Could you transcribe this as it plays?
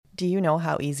Do you know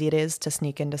how easy it is to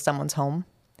sneak into someone's home?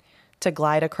 To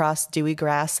glide across dewy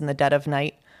grass in the dead of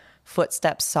night,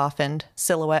 footsteps softened,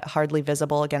 silhouette hardly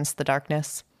visible against the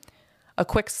darkness. A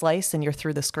quick slice and you're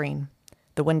through the screen.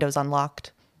 The window's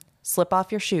unlocked. Slip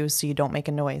off your shoes so you don't make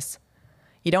a noise.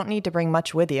 You don't need to bring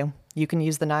much with you. You can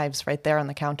use the knives right there on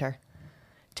the counter.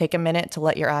 Take a minute to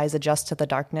let your eyes adjust to the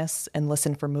darkness and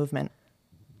listen for movement.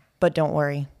 But don't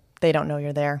worry, they don't know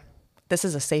you're there. This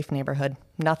is a safe neighborhood.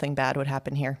 Nothing bad would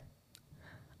happen here.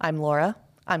 I'm Laura.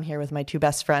 I'm here with my two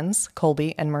best friends,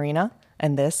 Colby and Marina,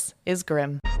 and this is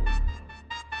Grim.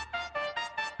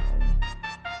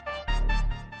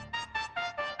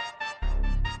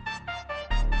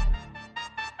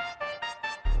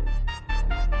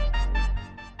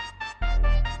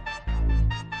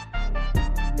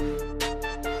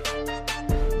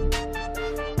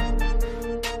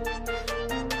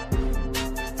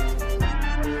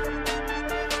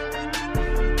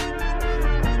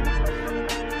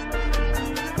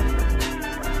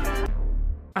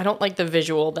 I don't like the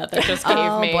visual that just gave me.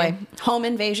 Oh boy. Home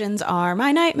invasions are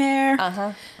my nightmare.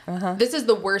 This is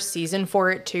the worst season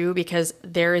for it too, because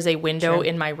there is a window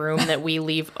in my room that we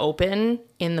leave open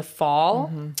in the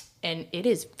fall, and it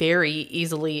is very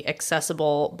easily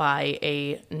accessible by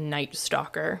a night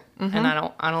stalker, and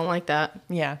I don't like that.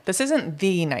 Yeah, this isn't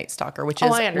the Night Stalker, which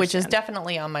is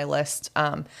definitely on my list.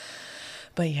 But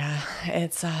yeah,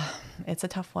 it's a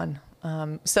tough one.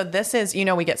 So this is,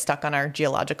 we get stuck on our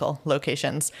geological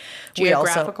locations.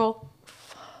 Geographical?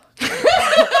 When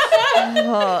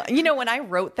I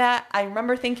wrote that, I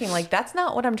remember thinking, that's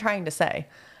not what I'm trying to say.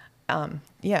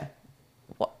 Yeah.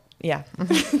 Well, yeah.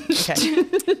 Okay.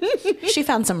 She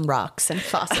found some rocks and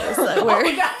fossils that were... I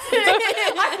was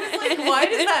like, why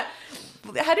does that...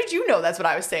 How did you know that's what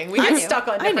I was saying? We get stuck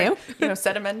on different,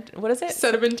 sediment. What is it?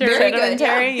 Sedimentary.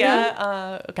 Sedimentary,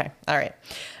 yeah. Okay, all right.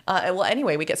 Well,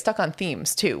 anyway, we get stuck on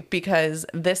themes too, because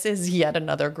this is yet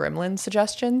another Gremlin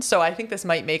suggestion. So I think this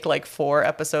might make 4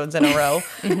 episodes in a row.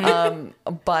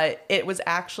 But it was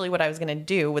actually what I was going to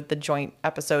do with the joint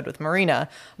episode with Marina.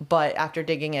 But after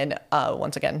digging in,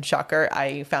 once again, shocker,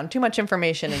 I found too much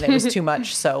information and it was too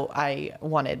much. So I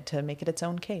wanted to make it its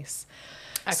own case.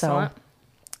 Excellent. So,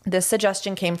 this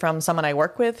suggestion came from someone I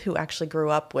work with who actually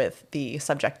grew up with the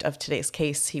subject of today's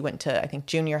case. He went to, I think,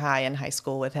 junior high and high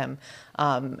school with him.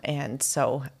 And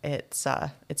so it's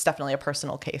definitely a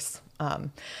personal case.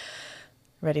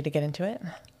 Ready to get into it?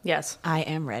 Yes, I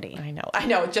am ready. I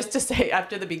know. Just to say,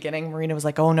 after the beginning, Marina was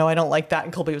like, oh, no, I don't like that.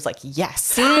 And Colby was like,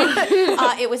 yes.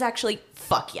 It was actually,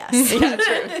 fuck yes.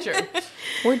 Yeah, true.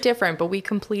 We're different, but we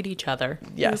complete each other.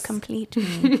 Yes. You complete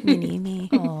me. Mini-me.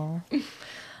 Aww.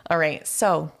 All right,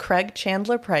 so Craig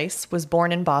Chandler Price was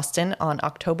born in Boston on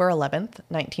October 11th,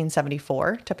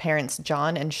 1974, to parents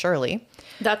John and Shirley.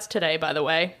 That's today, by the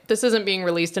way. This isn't being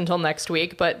released until next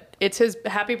week, but it's his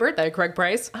happy birthday, Craig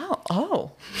Price.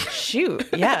 Oh, shoot.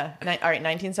 Yeah. All right,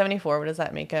 1974. What does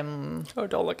that make him? Oh,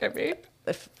 don't look at me.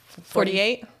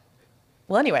 48?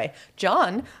 Well, anyway,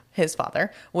 John, his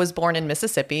father, was born in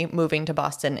Mississippi, moving to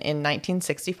Boston in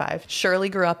 1965. Shirley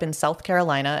grew up in South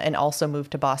Carolina and also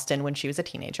moved to Boston when she was a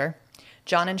teenager.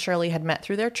 John and Shirley had met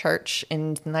through their church in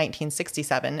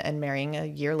 1967 and marrying a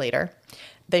year later.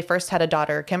 They first had a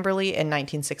daughter, Kimberly, in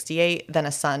 1968, then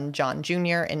a son, John Jr.,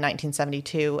 in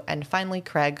 1972, and finally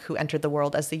Craig, who entered the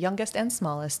world as the youngest and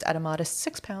smallest at a modest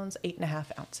 6 pounds,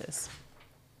 8.5 ounces.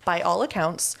 By all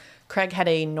accounts, Craig had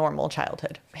a normal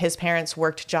childhood. His parents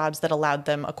worked jobs that allowed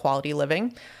them a quality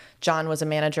living. John was a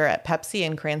manager at Pepsi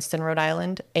in Cranston, Rhode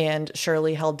Island, and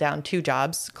Shirley held down 2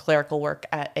 jobs, clerical work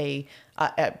at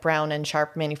Brown and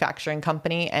Sharp Manufacturing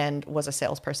Company and was a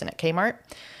salesperson at Kmart.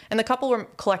 And the couple were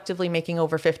collectively making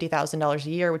over $50,000 a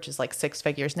year, which is 6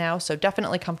 figures now, so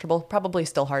definitely comfortable, probably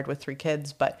still hard with 3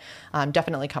 kids, but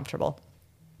definitely comfortable.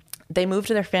 They moved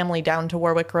their family down to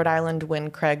Warwick, Rhode Island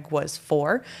when Craig was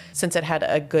 4, since it had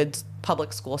a good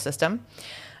public school system.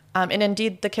 And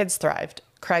indeed, the kids thrived.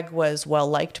 Craig was well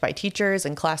liked by teachers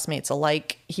and classmates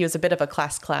alike. He was a bit of a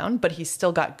class clown, but he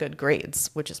still got good grades,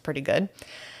 which is pretty good.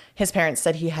 His parents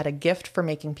said he had a gift for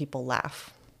making people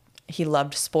laugh. He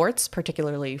loved sports,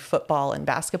 particularly football and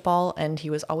basketball, and he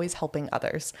was always helping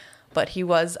others. But he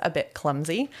was a bit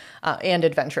clumsy and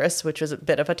adventurous, which was a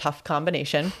bit of a tough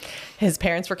combination. His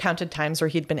parents recounted times where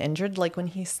he'd been injured, like when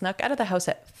he snuck out of the house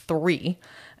at 3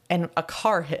 and a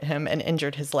car hit him and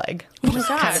injured his leg. Which is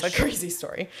kind of a crazy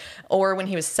story. Or when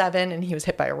he was 7 and he was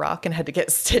hit by a rock and had to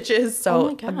get stitches.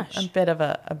 So a bit of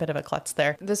a klutz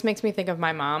there. This makes me think of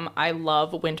my mom. I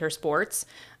love winter sports.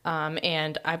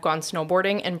 And I've gone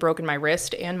snowboarding and broken my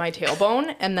wrist and my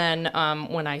tailbone. And then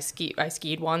when I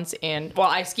skied once, and well,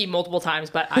 I skied multiple times,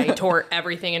 but I tore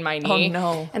everything in my knee. Oh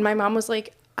no. And my mom was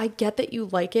like, I get that you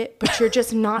like it, but you're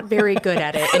just not very good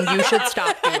at it and you should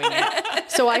stop doing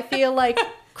it. So I feel like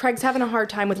Craig's having a hard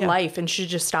time with life and should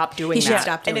just stop doing that. He should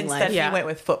stop doing and instead life. he went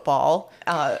with football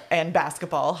and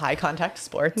basketball, high contact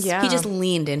sports. Yeah. He just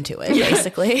leaned into it,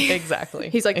 basically. Exactly.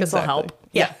 He's like, this will help.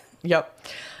 Yeah. Yep.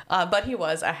 But he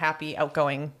was a happy,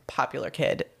 outgoing, popular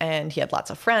kid, and he had lots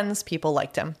of friends. People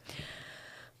liked him.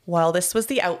 While this was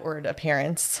the outward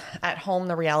appearance, at home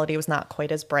the reality was not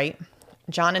quite as bright.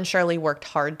 John and Shirley worked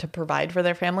hard to provide for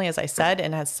their family, as I said,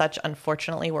 and as such,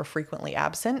 unfortunately, were frequently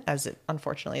absent, as it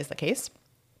unfortunately is the case.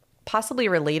 Possibly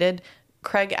related,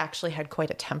 Craig actually had quite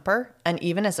a temper, and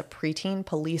even as a preteen,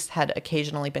 police had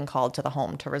occasionally been called to the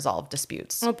home to resolve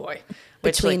disputes. Oh boy.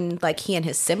 Between like he and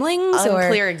his siblings?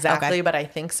 Unclear or? exactly, Okay. but I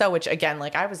think so, which again,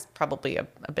 like I was probably a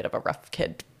bit of a rough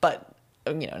kid, but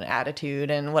an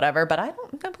attitude and whatever, but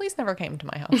the police never came to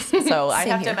my house. So I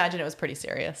have to imagine it was pretty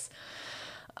serious.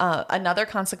 Another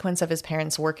consequence of his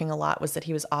parents working a lot was that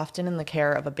he was often in the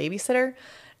care of a babysitter.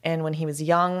 And when he was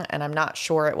young, and I'm not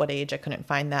sure at what age, I couldn't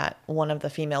find that, one of the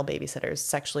female babysitters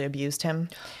sexually abused him.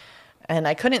 And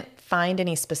I couldn't find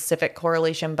any specific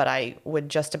correlation, but I would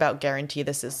just about guarantee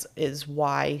this is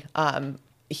why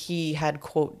he had,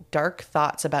 quote, dark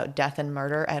thoughts about death and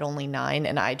murder at only 9.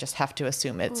 And I just have to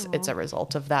assume it's a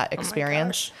result of that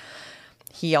experience.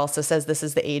 He also says this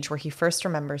is the age where he first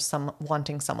remembers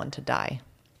wanting someone to die.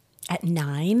 At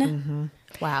 9? Mm-hmm.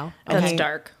 Wow. That's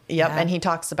dark. Yep. Yeah. And he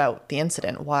talks about the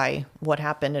incident, what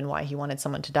happened and why he wanted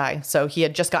someone to die. So he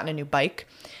had just gotten a new bike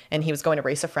and he was going to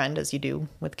race a friend, as you do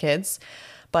with kids.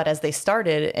 But as they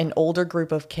started, an older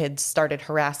group of kids started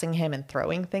harassing him and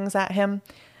throwing things at him.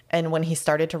 And when he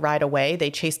started to ride away, they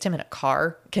chased him in a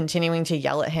car, continuing to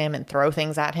yell at him and throw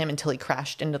things at him until he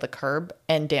crashed into the curb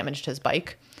and damaged his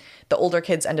bike. The older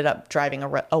kids ended up driving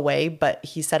away, but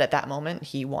he said at that moment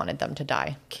he wanted them to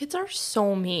die. Kids are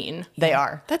so mean. They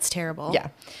are. That's terrible. Yeah.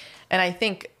 And I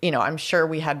think, I'm sure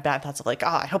we had bad thoughts of like,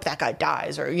 I hope that guy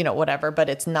dies or, whatever, but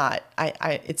it's not.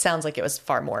 It sounds like it was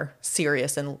far more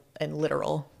serious and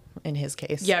literal in his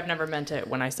case. Yeah, I've never meant it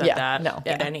when I said that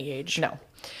at any age. No.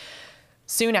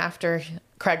 Soon after,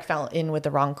 Craig fell in with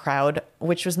the wrong crowd,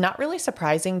 which was not really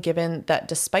surprising given that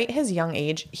despite his young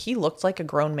age, he looked like a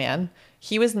grown man.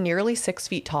 He was nearly 6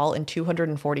 feet tall and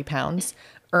 240 pounds,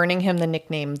 earning him the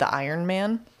nickname the Iron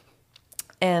Man.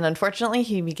 And unfortunately,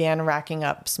 he began racking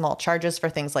up small charges for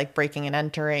things like breaking and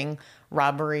entering,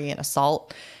 robbery, and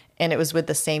assault. And it was with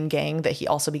the same gang that he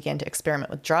also began to experiment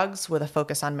with drugs with a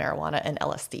focus on marijuana and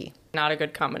LSD. Not a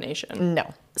good combination.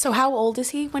 No. So how old is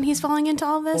he when he's falling into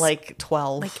all this? Like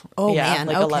 12. Man.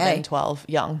 Like okay. 11, 12,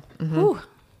 young. Mm-hmm.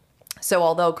 So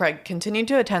although Craig continued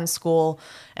to attend school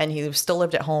and he still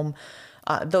lived at home,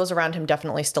 those around him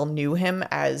definitely still knew him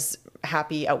as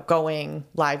happy, outgoing,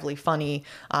 lively, funny,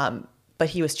 but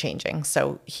he was changing.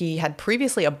 So he had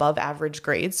previously above average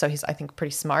grades, so he's, I think,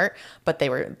 pretty smart, but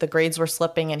the grades were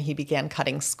slipping and he began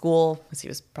cutting school because he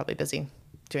was probably busy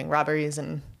doing robberies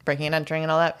and breaking and entering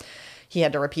and all that. He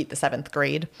had to repeat the 7th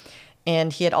grade.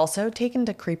 And he had also taken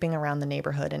to creeping around the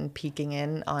neighborhood and peeking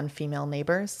in on female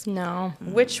neighbors. No.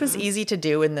 Which was easy to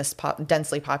do in this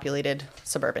densely populated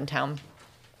suburban town.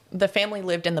 The family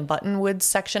lived in the Buttonwoods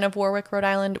section of Warwick, Rhode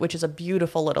Island, which is a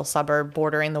beautiful little suburb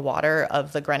bordering the water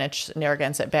of the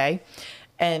Greenwich-Narragansett Bay.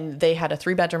 And they had a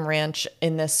 3-bedroom ranch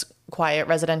in this quiet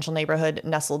residential neighborhood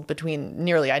nestled between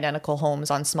nearly identical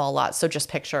homes on small lots. So just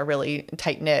picture a really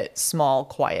tight-knit, small,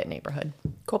 quiet neighborhood.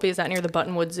 Colby, is that near the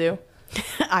Buttonwood Zoo?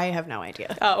 I have no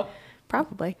idea. Oh.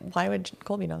 Probably. Why would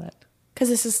Colby know that? Because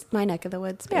this is my neck of the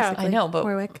woods, Yeah, basically. I know, but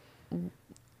Warwick.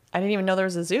 I didn't even know there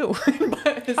was a zoo.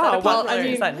 Is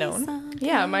that known?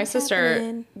 Yeah, my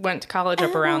sister went to college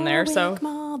up around there, so...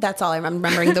 Mall. That's all I'm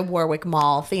remembering, the Warwick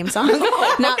Mall theme song.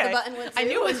 Not the Buttonwood Zoo. I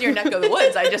knew it was your neck of the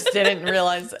woods. I just didn't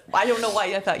realize. I don't know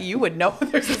why I thought you would know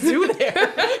there's a zoo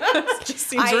there. It just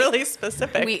seems really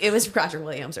specific. It was Roger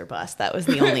Williams or bust. That was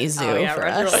the only zoo for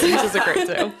Roger us. Williams is a great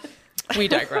zoo. We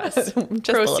digress.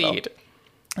 Proceed.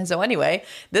 And so anyway,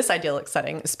 this idyllic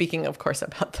setting, speaking of course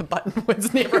about the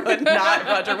Buttonwoods neighborhood, not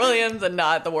Roger Williams and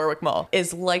not the Warwick Mall,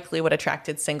 is likely what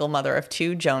attracted single mother of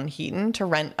 2, Joan Heaton, to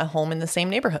rent a home in the same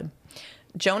neighborhood.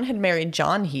 Joan had married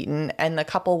John Heaton, and the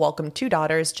couple welcomed 2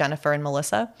 daughters, Jennifer and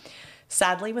Melissa.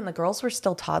 Sadly, when the girls were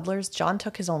still toddlers, John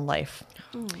took his own life.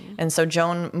 And so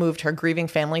Joan moved her grieving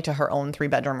family to her own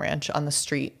 3-bedroom ranch on the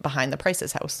street behind the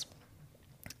Price's house.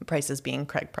 Price's being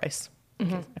Craig Price.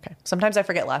 Okay. Sometimes I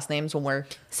forget last names when we're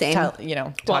talking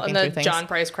and the through things. John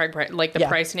Price, Craig Price, like the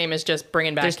Price name is just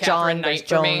bringing back There's Catherine John, Knight there's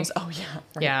for me. Jones. Oh yeah,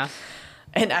 right. Yeah.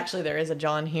 And actually, there is a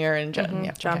John here and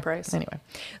John, John Price. Anyway,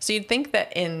 so you'd think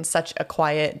that in such a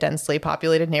quiet, densely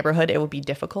populated neighborhood, it would be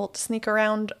difficult to sneak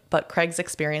around. But Craig's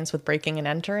experience with breaking and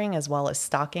entering, as well as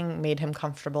stalking, made him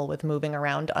comfortable with moving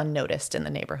around unnoticed in the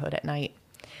neighborhood at night.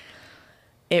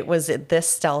 It was this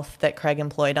stealth that Craig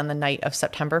employed on the night of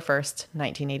September 1st,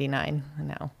 1989.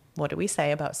 Now, what do we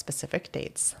say about specific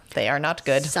dates? They are not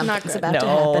good. Something's about to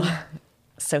happen.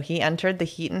 So he entered the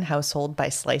Heaton household by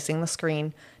slicing the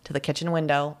screen to the kitchen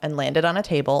window and landed on a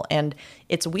table, and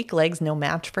its weak legs, no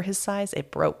match for his size,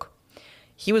 it broke.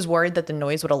 He was worried that the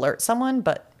noise would alert someone,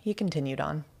 but he continued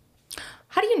on.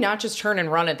 How do you not just turn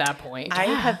and run at that point? I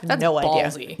have That's no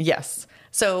ballsy. idea. Yes.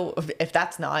 So if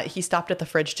that's not, he stopped at the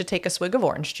fridge to take a swig of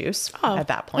orange juice at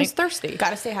that point. He's thirsty.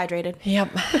 Gotta stay hydrated. Yep.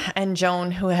 And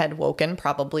Joan, who had woken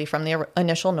probably from the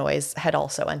initial noise, had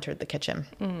also entered the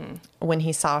kitchen. When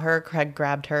he saw her, Craig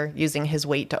grabbed her, using his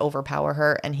weight to overpower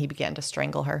her, and he began to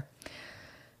strangle her.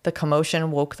 The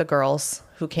commotion woke the girls,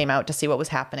 who came out to see what was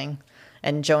happening,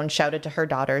 and Joan shouted to her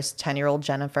daughters, 10-year-old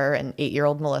Jennifer and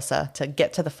 8-year-old Melissa, to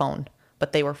get to the phone,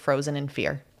 but they were frozen in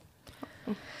fear.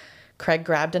 Craig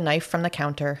grabbed a knife from the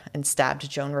counter and stabbed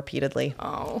Joan repeatedly.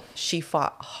 Oh. She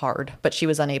fought hard, but she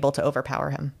was unable to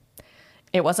overpower him.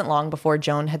 It wasn't long before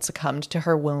Joan had succumbed to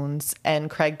her wounds, and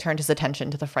Craig turned his attention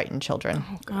to the frightened children.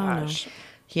 Oh, gosh.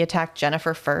 He attacked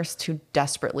Jennifer first, who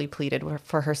desperately pleaded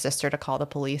for her sister to call the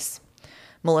police.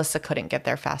 Melissa couldn't get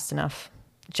there fast enough.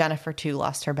 Jennifer, too,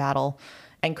 lost her battle,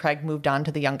 and Craig moved on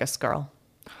to the youngest girl.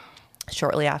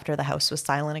 Shortly after, the house was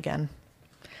silent again.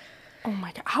 Oh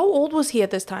my God. How old was he at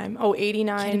this time? Oh,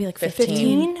 89? Had to be like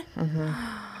 15?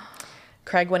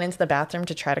 Craig went into the bathroom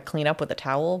to try to clean up with a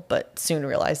towel, but soon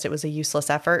realized it was a useless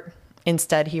effort.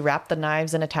 Instead, he wrapped the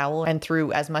knives in a towel and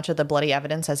threw as much of the bloody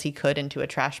evidence as he could into a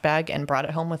trash bag and brought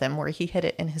it home with him, where he hid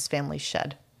it in his family's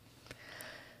shed.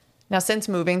 Now, since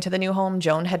moving to the new home,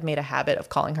 Joan had made a habit of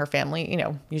calling her family,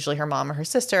 usually her mom or her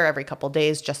sister, every couple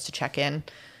days just to check in.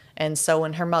 And so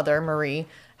when her mother, Marie,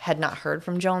 had not heard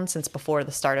from Joan since before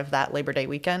the start of that Labor Day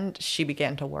weekend, she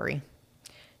began to worry.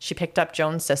 She picked up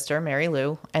Joan's sister, Mary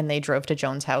Lou, and they drove to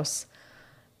Joan's house.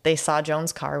 They saw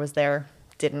Joan's car was there,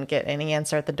 didn't get any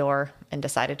answer at the door, and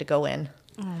decided to go in.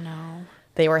 Oh, no.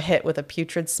 They were hit with a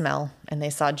putrid smell, and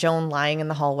they saw Joan lying in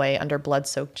the hallway under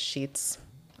blood-soaked sheets.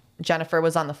 Jennifer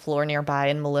was on the floor nearby,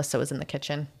 and Melissa was in the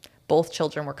kitchen. Both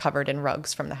children were covered in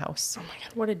rugs from the house. Oh my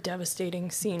God, what a devastating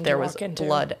scene There to was walk into.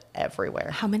 blood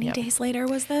everywhere. How many days later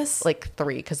was this? Like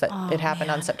 3, because it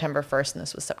happened on September 1st, and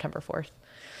this was September 4th.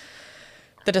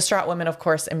 The distraught women, of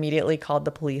course, immediately called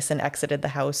the police and exited the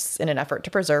house in an effort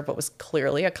to preserve what was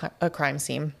clearly a crime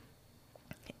scene.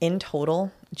 In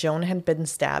total, Joan had been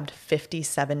stabbed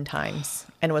 57 times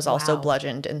and was also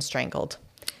bludgeoned and strangled.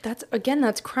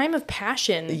 That's crime of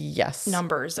passion. Yes.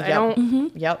 Numbers. Yep. I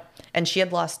don't. Yep. And she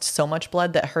had lost so much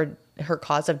blood that her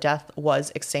cause of death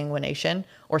was exsanguination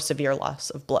or severe loss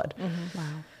of blood. Wow.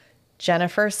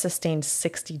 Jennifer sustained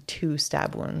 62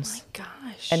 stab wounds. Oh my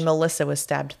gosh. And Melissa was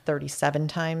stabbed 37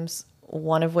 times,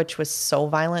 one of which was so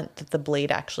violent that the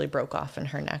blade actually broke off in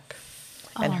her neck.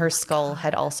 And her skull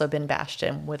had also been bashed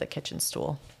in with a kitchen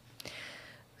stool.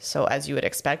 So as you would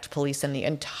expect, police in the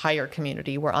entire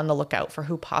community were on the lookout for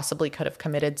who possibly could have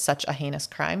committed such a heinous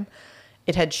crime.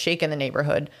 It had shaken the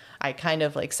neighborhood. I kind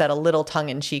of said a little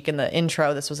tongue-in-cheek in the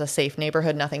intro, this was a safe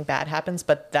neighborhood, nothing bad happens,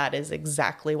 but that is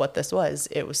exactly what this was.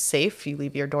 It was safe. You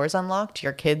leave your doors unlocked.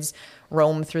 Your kids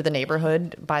roam through the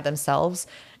neighborhood by themselves,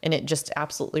 and it just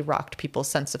absolutely rocked people's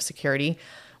sense of security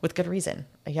with good reason.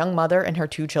 A young mother and her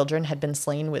 2 children had been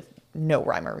slain with no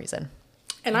rhyme or reason.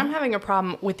 And I'm having a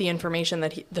problem with the information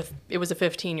that it was a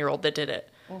 15-year-old that did it.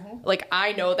 Mm-hmm.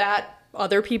 I know that.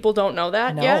 Other people don't know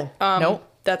that yet. Nope.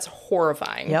 That's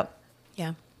horrifying. Yep.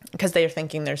 Yeah. Because they're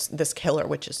thinking there's this killer,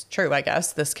 which is true, I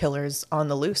guess. This killer's on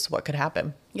the loose. What could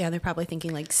happen? Yeah, they're probably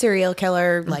thinking serial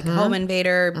killer, home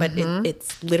invader, but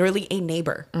it's literally a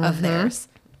neighbor of theirs.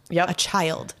 Yep. A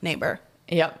child neighbor.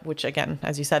 Yep. Which, again,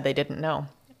 as you said, they didn't know.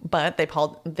 But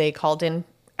they called in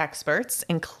experts,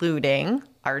 including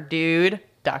our dude,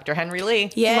 Dr. Henry Lee.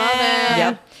 Yeah. Love it.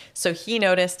 Yep. So he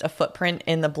noticed a footprint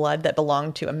in the blood that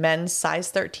belonged to a men's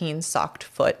size 13 socked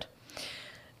foot.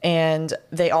 And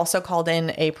they also called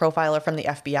in a profiler from the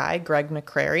FBI, Greg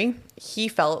McCrary. He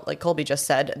felt, like Colby just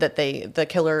said, that the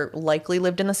killer likely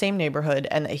lived in the same neighborhood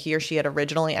and that he or she had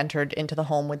originally entered into the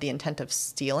home with the intent of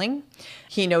stealing.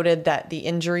 He noted that the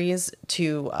injuries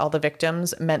to all the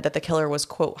victims meant that the killer was,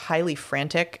 quote, highly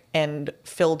frantic and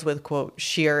filled with, quote,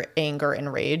 sheer anger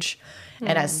and rage.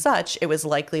 And as such, it was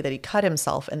likely that he cut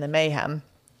himself in the mayhem.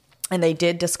 And they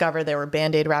did discover there were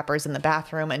Band-Aid wrappers in the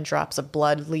bathroom and drops of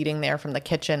blood leading there from the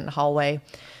kitchen and hallway.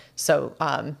 So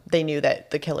they knew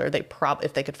that the killer,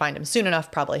 if they could find him soon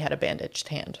enough, probably had a bandaged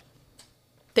hand.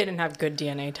 They didn't have good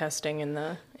DNA testing in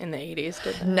the 80s,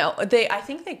 did they? No, I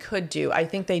think they could do. I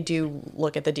think they do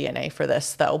look at the DNA for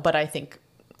this, though. But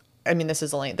this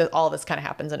is all this kind of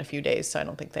happens in a few days, so I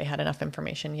don't think they had enough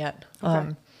information yet.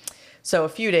 Okay. So a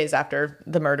few days after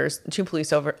the murders, 2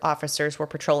 police officers were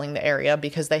patrolling the area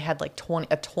because they had like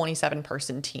a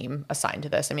 27-person team assigned to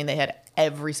this. I mean, they had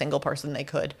every single person they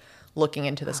could looking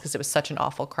into this because it was such an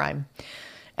awful crime.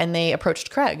 And they approached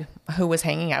Craig, who was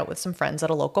hanging out with some friends at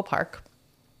a local park.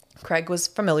 Craig was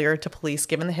familiar to police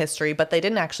given the history, but they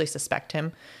didn't actually suspect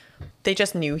him. They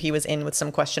just knew he was in with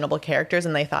some questionable characters,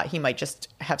 and they thought he might just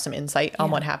have some insight on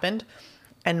what happened.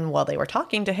 And while they were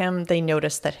talking to him, they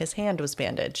noticed that his hand was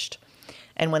bandaged.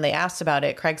 And when they asked about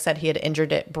it, Craig said he had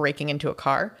injured it breaking into a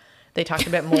car. They talked a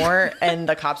bit more, and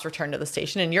the cops returned to the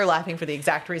station. And you're laughing for the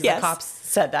exact reason the cops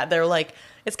said that. They're like,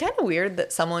 it's kind of weird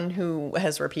that someone who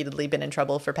has repeatedly been in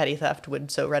trouble for petty theft would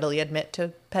so readily admit to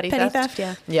petty theft. Petty theft,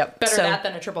 yeah. Yep. Better that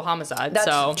than a triple homicide.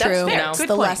 That's true. You know, good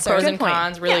the point. lesser. Pros Good and point.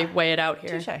 cons really weigh it out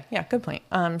here. Touché. Yeah, good point.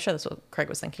 I'm sure that's what Craig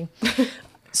was thinking.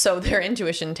 So their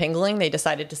intuition tingling, they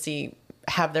decided to see,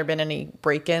 have there been any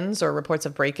break-ins or reports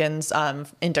of break-ins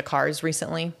into cars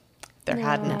recently? There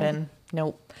hadn't been.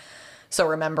 Nope. So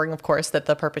remembering, of course, that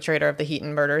the perpetrator of the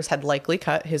Heaton murders had likely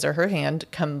cut his or her hand,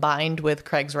 combined with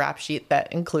Craig's rap sheet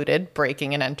that included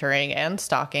breaking and entering and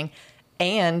stalking,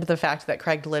 and the fact that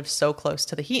Craig lived so close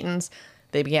to the Heatons,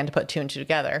 they began to put 2 and 2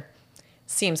 together.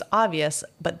 Seems obvious,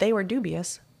 but they were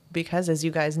dubious because, as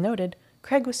you guys noted,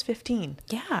 Craig was 15.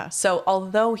 Yeah. So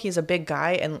although he's a big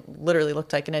guy and literally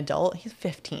looked like an adult, he's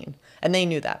 15. And they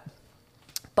knew that.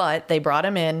 But they brought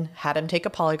him in, had him take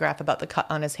a polygraph about the cut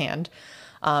on his hand.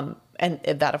 And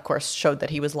that, of course, showed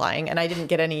that he was lying. And I didn't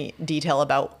get any detail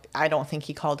about, I don't think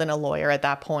he called in a lawyer at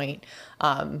that point.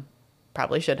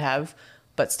 Probably should have,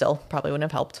 but still probably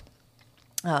wouldn't have helped.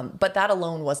 But that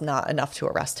alone was not enough to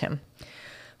arrest him.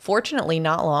 Fortunately,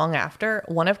 not long after,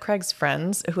 one of Craig's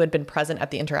friends, who had been present at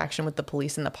the interaction with the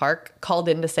police in the park, called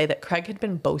in to say that Craig had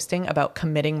been boasting about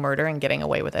committing murder and getting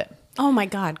away with it. Oh my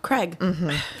God, Craig.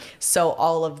 Mm-hmm. So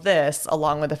all of this,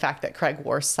 along with the fact that Craig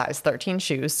wore size 13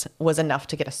 shoes, was enough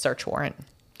to get a search warrant.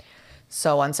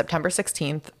 So on September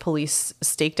 16th, police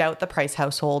staked out the Price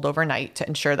household overnight to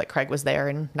ensure that Craig was there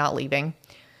and not leaving.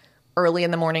 Early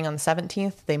in the morning on the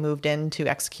 17th, they moved in to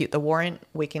execute the warrant,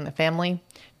 waking the family.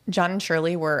 John and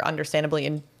Shirley were understandably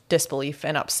in disbelief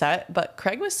and upset, but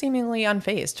Craig was seemingly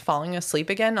unfazed, falling asleep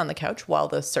again on the couch while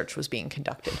the search was being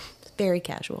conducted. Very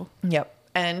casual. Yep.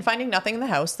 And finding nothing in the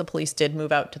house, the police did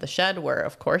move out to the shed where,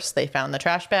 of course, they found the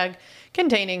trash bag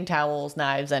containing towels,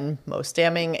 knives, and, most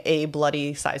damning, a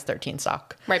bloody size 13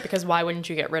 sock. Right, because why wouldn't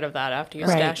you get rid of that after you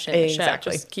stash it in the shed?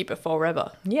 Just keep it full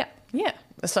ribba. Yeah.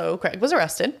 So Craig was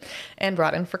arrested and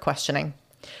brought in for questioning.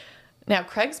 Now,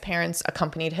 Craig's parents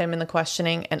accompanied him in the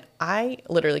questioning, and I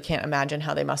literally can't imagine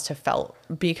how they must have felt,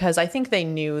 because I think they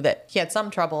knew that he had some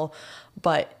trouble,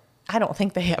 but I don't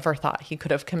think they ever thought he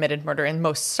could have committed murder, and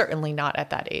most certainly not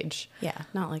at that age. Yeah,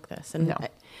 not like this. And No.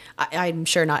 I'm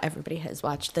sure not everybody has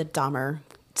watched the Dahmer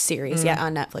series yet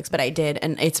on Netflix, but I did,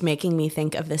 and it's making me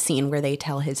think of the scene where they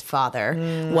tell his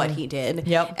father what he did.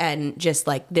 Yep. And just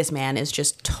like, this man is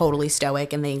just totally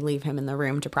stoic, and they leave him in the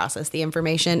room to process the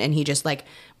information, and he just like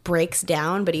breaks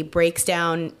down, but he breaks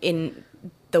down in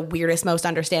the weirdest, most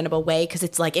understandable way, because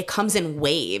it's like it comes in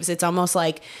waves. It's almost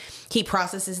like he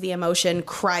processes the emotion,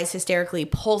 cries hysterically,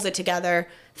 pulls it together,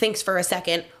 thinks for a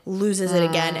second, loses it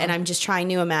again. And I'm just trying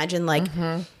to imagine like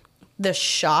the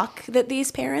shock that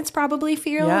these parents probably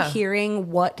feel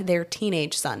hearing what their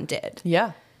teenage son did.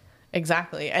 Yeah,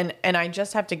 exactly. And I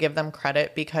just have to give them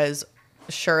credit, because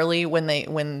Shirley, when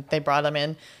they brought him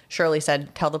in, Shirley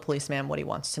said, "Tell the policeman what he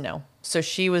wants to know." So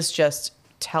she was just,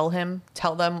 tell them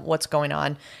what's going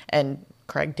on. And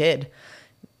Craig did.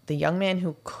 The young man,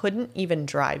 who couldn't even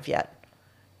drive yet,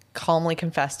 calmly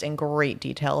confessed in great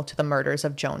detail to the murders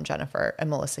of Joan Jennifer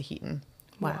and Melissa Heaton.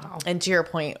 Wow. And to your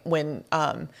point, when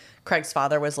Craig's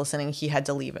father was listening, he had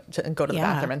to leave and go to the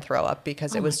bathroom and throw up,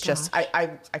 because it was just,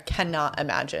 I cannot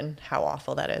imagine how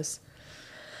awful that is.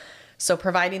 So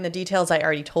providing the details I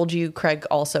already told you, Craig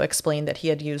also explained that he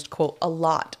had used, quote, a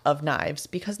lot of knives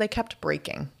because they kept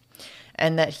breaking,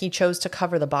 and that he chose to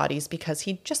cover the bodies because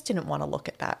he just didn't want to look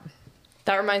at that.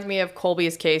 That reminds me of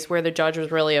Colby's case where the judge was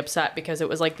really upset because it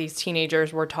was like these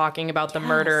teenagers were talking about the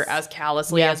murder as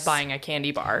callously as buying a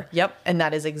candy bar. Yep. And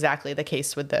that is exactly the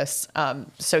case with this.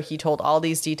 So he told all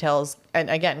these details and,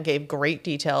 again, gave great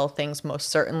detail, things most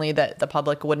certainly that the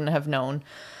public wouldn't have known.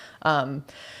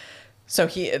 So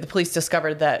the police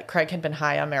discovered that Craig had been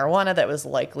high on marijuana that was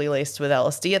likely laced with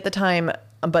LSD at the time.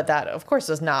 But that, of course,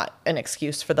 is not an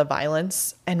excuse for the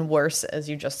violence. And worse, as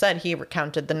you just said, he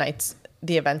recounted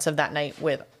the events of that night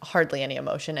with hardly any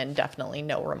emotion and definitely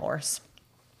no remorse.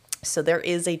 So there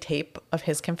is a tape of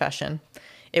his confession.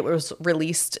 It was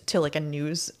released to like a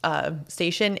news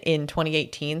station in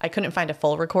 2018. I couldn't find a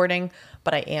full recording,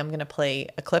 but I am going to play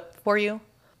a clip for you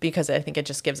because I think it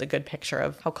just gives a good picture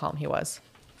of how calm he was.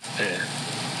 Yeah.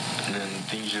 And then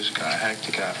things just got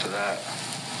hectic after that.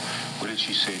 What did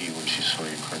she say to you when she saw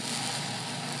you, Craig?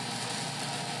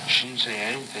 She didn't say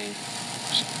anything.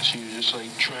 She was just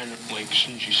like trying to, like, as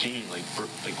soon as she seen me, like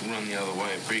run the other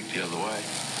way, break the other way.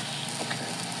 Okay.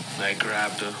 And I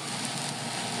grabbed her.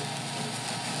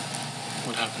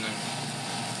 What happened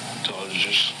then? So I was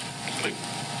just like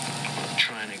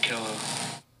trying to kill her.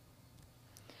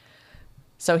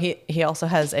 So he also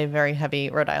has a very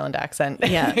heavy Rhode Island accent.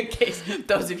 Yeah. In case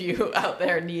those of you out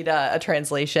there need a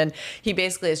translation. He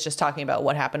basically is just talking about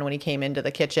what happened when he came into the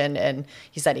kitchen, and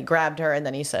he said he grabbed her, and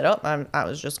then he said, I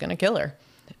was just going to kill her.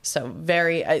 So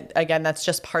again, that's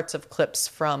just parts of clips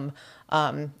from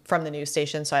the news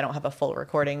station. So I don't have a full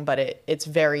recording, but it's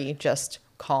very just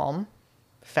calm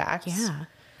facts. Yeah.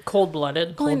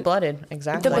 Cold-blooded. Cold-blooded,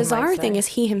 exactly. The bizarre thing is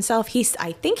he himself,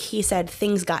 I think he said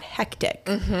things got hectic,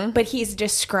 but he's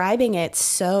describing it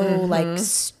so like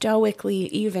stoically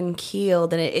even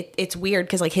keeled. And it's weird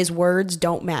because like his words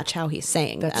don't match how he's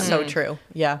saying That's them. so true.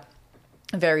 Yeah.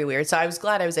 Very weird. So I was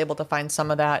glad I was able to find some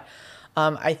of that.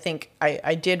 I think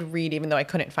I did read, even though I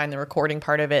couldn't find the recording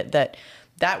part of it,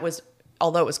 that was,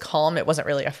 although it was calm, it wasn't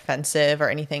really offensive or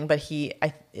anything, but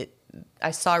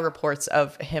I saw reports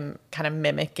of him kind of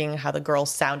mimicking how the girls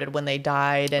sounded when they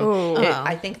died. And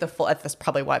I think that's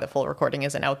probably why the full recording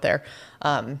isn't out there.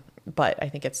 But I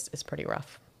think it's pretty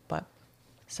rough. But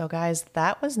so guys,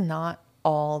 that was not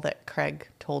all that Craig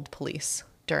told police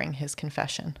during his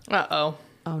confession. Uh-oh.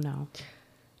 Oh no.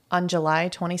 On July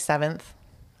 27th,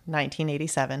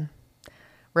 1987,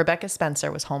 Rebecca Spencer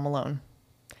was home alone.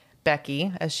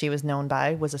 Becky, as she was known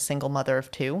by, was a single mother of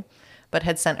two, but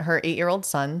had sent her 8-year-old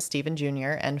son, Stephen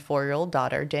Jr., and 4-year-old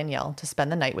daughter, Danielle, to spend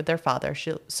the night with their father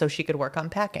so she could work on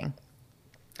packing.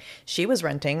 She was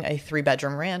renting a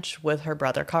 3-bedroom ranch with her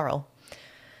brother, Carl.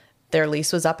 Their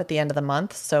lease was up at the end of the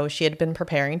month, so she had been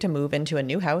preparing to move into a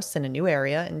new house in a new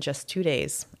area in just 2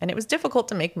 days, and it was difficult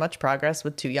to make much progress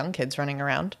with 2 young kids running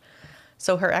around.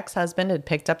 So her ex-husband had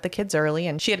picked up the kids early,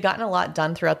 and she had gotten a lot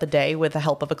done throughout the day with the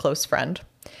help of a close friend.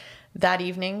 That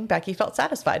evening, Becky felt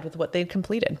satisfied with what they'd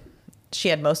completed. She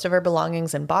had most of her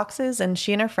belongings in boxes, and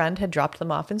she and her friend had dropped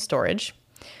them off in storage.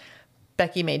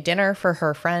 Becky made dinner for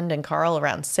her friend and Carl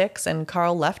around 6, and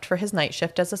Carl left for his night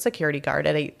shift as a security guard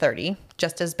at 8:30,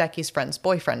 just as Becky's friend's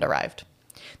boyfriend arrived.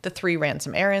 The 3 ran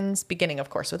some errands, beginning, of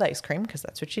course, with ice cream, because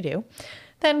that's what you do.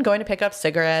 Then going to pick up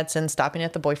cigarettes and stopping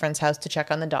at the boyfriend's house to check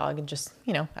on the dog and just,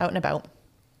 out and about.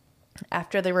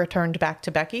 After they returned back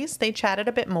to Becky's, they chatted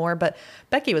a bit more, but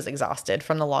Becky was exhausted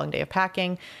from the long day of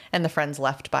packing, and the friends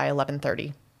left by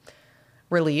 11:30.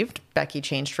 Relieved, Becky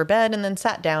changed for bed and then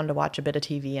sat down to watch a bit of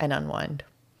TV and unwind.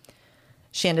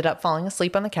 She ended up falling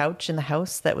asleep on the couch in the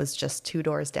house that was just 2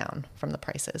 doors down from the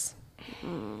Prices.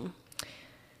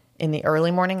 In the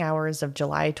early morning hours of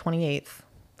July 28th,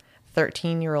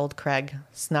 13-year-old Craig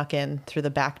snuck in through the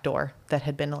back door that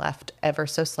had been left ever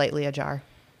so slightly ajar.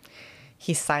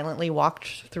 He silently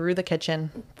walked through the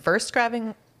kitchen, first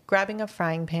grabbing a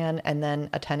frying pan and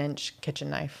then a 10-inch kitchen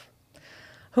knife.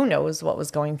 Who knows what was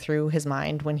going through his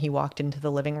mind when he walked into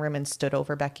the living room and stood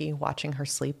over Becky, watching her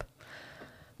sleep.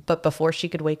 But before she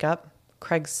could wake up,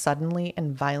 Craig suddenly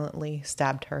and violently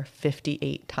stabbed her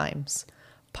 58 times,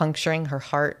 puncturing her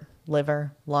heart,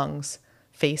 liver, lungs,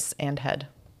 face, and head.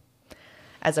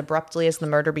 As abruptly as the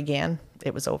murder began,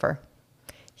 it was over.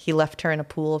 He left her in a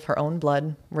pool of her own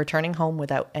blood, returning home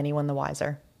without anyone the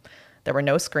wiser. There were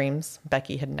no screams.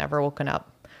 Becky had never woken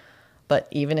up. But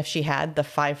even if she had, the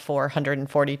 5'4",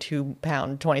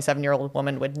 142-pound, 27-year-old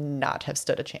woman would not have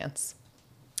stood a chance.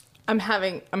 I'm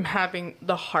having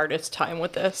the hardest time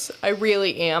with this. I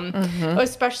really am.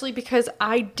 Especially because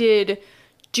I did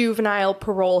juvenile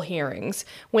parole hearings,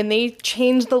 when they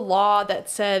changed the law that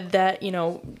said that,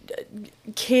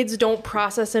 kids don't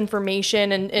process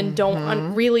information and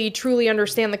don't really truly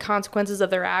understand the consequences of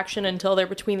their action until they're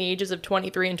between the ages of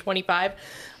 23 and 25.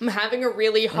 I'm having a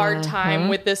really hard time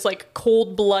with this like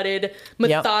cold-blooded,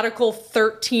 methodical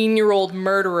 13-year-old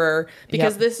murderer,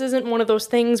 because this isn't one of those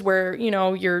things where,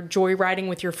 you're joyriding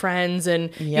with your friends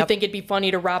and you think it'd be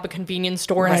funny to rob a convenience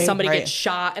store and somebody gets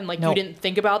shot and you didn't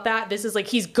think about that. This is like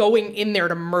he's going in there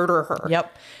to murder her.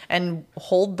 Yep. And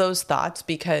hold those thoughts,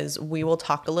 because we will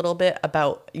talk a little bit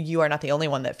about, you are not the only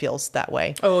one that feels that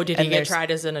way. Oh, did he get tried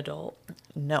as an adult?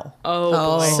 No.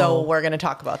 Oh, boy. So we're going to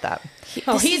talk about that.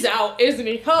 He's out, isn't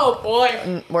he? Oh,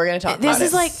 boy. We're going to talk about it.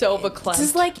 This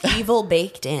is like evil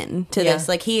baked in to this.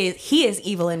 Like he is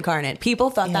evil incarnate. People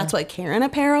thought that's what Karen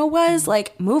Aparo was.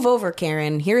 Like, move over,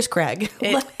 Karen. Here's Craig.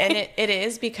 It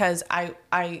is, because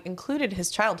I included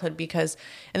his childhood because,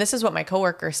 and this is what my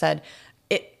coworker said,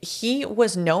 he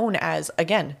was known as,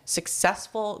 again,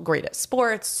 successful, great at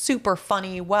sports, super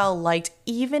funny, well-liked,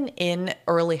 even in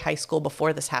early high school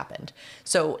before this happened.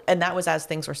 So, and that was as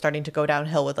things were starting to go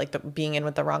downhill with being in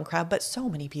with the wrong crowd. But so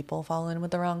many people fall in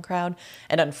with the wrong crowd.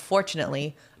 And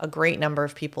unfortunately, a great number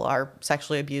of people are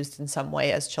sexually abused in some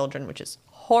way as children, which is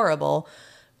horrible.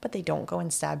 But they don't go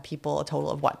and stab people a total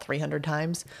of 300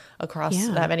 times across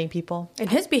that many people. And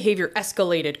his behavior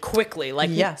escalated quickly.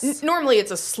 Like, normally it's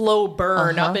a slow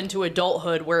burn up into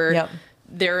adulthood where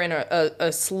they're in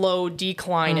a slow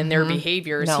decline in their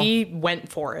behaviors. No. He went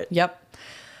for it. Yep.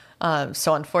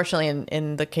 So unfortunately,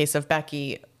 in the case of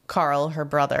Becky, Carl, her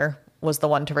brother, was the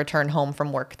one to return home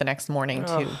from work the next morning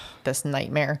to this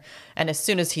nightmare. And as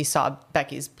soon as he saw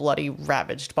Becky's bloody,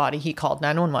 ravaged body, he called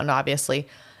 911, obviously.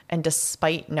 And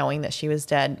despite knowing that she was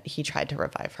dead, he tried to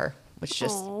revive her, which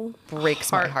just breaks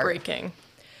my heart. Heartbreaking.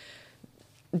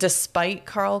 Despite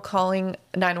Carl calling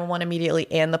 911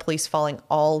 immediately and the police following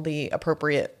all the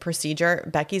appropriate procedure,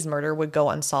 Becky's murder would go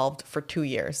unsolved for 2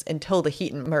 years until the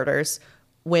Heaton murders,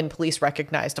 when police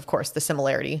recognized, of course, the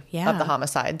similarity of the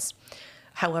homicides.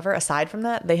 However, aside from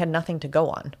that, they had nothing to go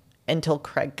on until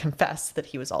Craig confessed that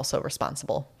he was also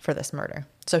responsible for this murder.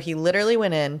 So he literally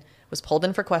went in, was pulled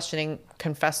in for questioning,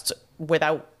 confessed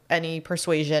without any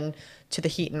persuasion to the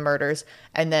Heaton murders.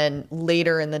 And then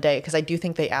later in the day, because I do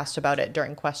think they asked about it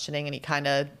during questioning and he kind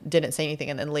of didn't say anything.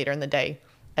 And then later in the day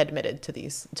admitted to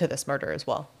this murder as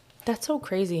well. That's so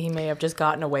crazy. He may have just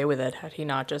gotten away with it had he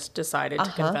not just decided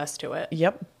to confess to it.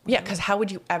 Yep. Yeah, because how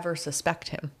would you ever suspect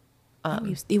him?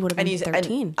 He would have been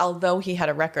 13. And although he had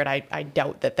a record, I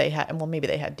doubt that they had, well, maybe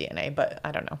they had DNA, but I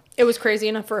don't know. It was crazy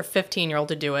enough for a 15-year-old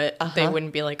to do it. They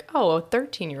wouldn't be like, oh, a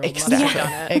 13-year-old must have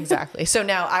done it. Exactly. So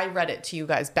now I read it to you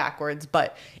guys backwards,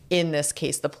 but in this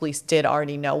case, the police did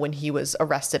already know when he was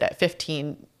arrested at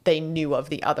 15, they knew of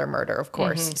the other murder, of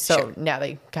course. So now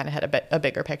they kind of had a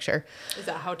bigger picture. Is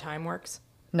that how time works?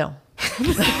 No.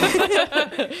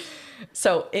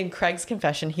 So in Craig's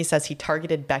confession, he says he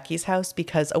targeted Becky's house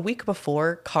because a week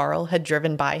before, Carl had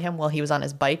driven by him while he was on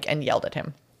his bike and yelled at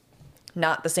him.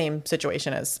 Not the same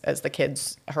situation as the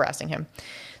kids harassing him.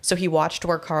 So he watched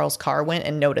where Carl's car went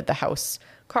and noted the house.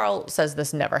 Carl says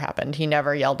this never happened. He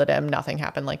never yelled at him. Nothing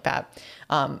happened like that.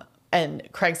 And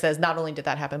Craig says not only did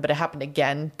that happen, but it happened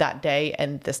again that day,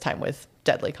 and this time with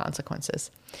deadly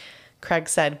consequences. Craig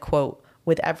said, quote,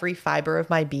 "With every fiber of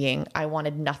my being, I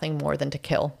wanted nothing more than to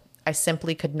kill. I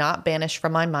simply could not banish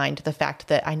from my mind the fact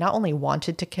that I not only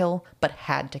wanted to kill, but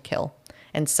had to kill.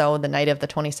 And so the night of the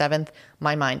 27th,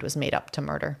 my mind was made up to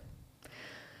murder."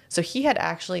 So he had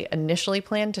actually initially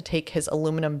planned to take his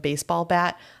aluminum baseball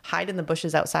bat, hide in the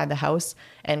bushes outside the house,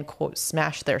 and, quote,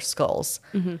 smash their skulls.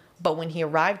 But when he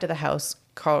arrived at the house,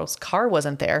 Carl's car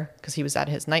wasn't there because he was at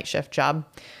his night shift job.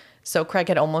 So Craig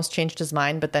had almost changed his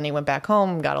mind, but then he went back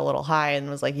home, got a little high, and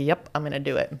was like, yep, I'm going to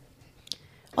do it.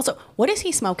 Also, what is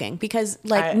he smoking? Because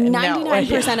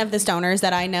 99% of the stoners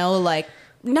that I know, like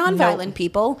nonviolent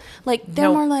people, like they're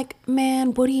more like,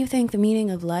 man, what do you think the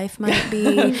meaning of life might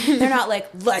be? They're not like,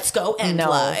 let's go end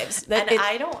lives.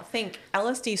 I don't think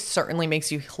LSD certainly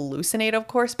makes you hallucinate, of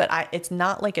course, but it's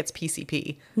not like it's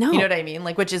PCP. No. You know what I mean?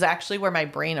 Like, which is actually where my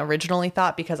brain originally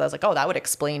thought, because I was like, oh, that would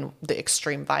explain the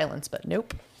extreme violence, but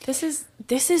nope. This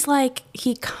is like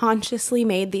he consciously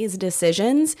made these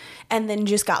decisions and then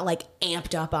just got like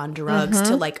amped up on drugs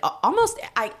to like almost,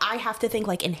 I have to think,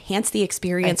 like enhance the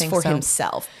experience for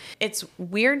himself. It's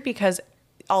weird because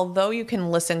although you can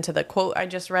listen to the quote I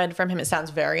just read from him, it sounds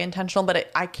very intentional,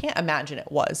 but I can't imagine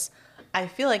it was. I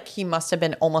feel like he must have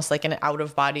been almost like an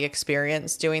out-of-body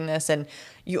experience doing this. And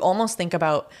you almost think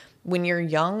about when you're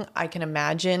young, I can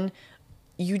imagine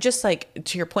you just like,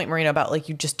 to your point, Marina, about like,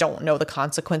 you just don't know the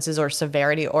consequences or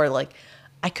severity, or like,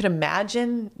 I could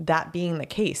imagine that being the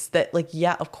case, that like,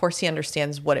 yeah, of course he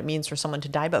understands what it means for someone to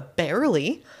die, but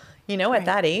barely, you know, at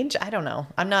that age. I don't know.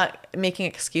 I'm not making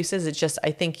excuses. It's just,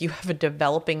 I think you have a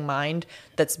developing mind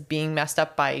that's being messed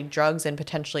up by drugs and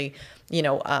potentially, you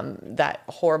know, that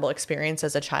horrible experience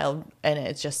as a child. And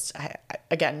it's just,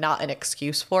 again, not an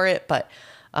excuse for it, but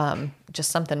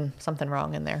just something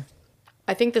wrong in there.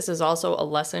 I think this is also a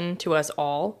lesson to us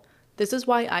all. This is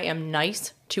why I am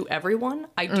nice to everyone.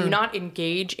 I do not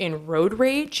engage in road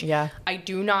rage. Yeah. I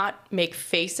do not make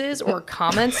faces or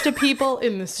comments to people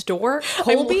in the store.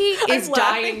 Colby is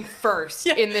dying first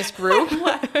in this group.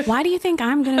 Why do you think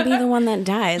I'm going to be the one that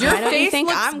dies? Why don't you face think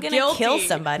looks I'm going to kill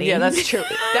somebody? Yeah, that's true.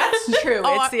 That's true.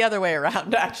 It's the other way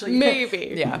around, actually.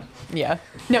 Maybe. Yeah. Yeah.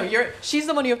 No, she's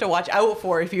the one you have to watch out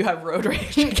for if you have road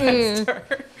rage against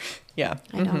her. Yeah.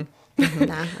 I don't.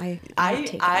 Nah,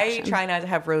 I try not to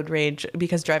have road rage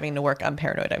because driving to work, I'm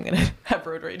paranoid I'm going to have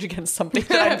road rage against something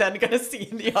that I'm then going to see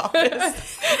in the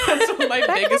office. That's one of my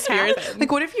biggest fears.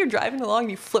 Like, what if you're driving along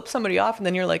and you flip somebody off and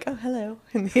then you're like, oh, hello,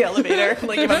 in the elevator,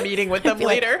 like if I'm meeting with them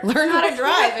later. Like, learn how to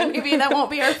drive, and maybe that won't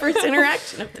be our first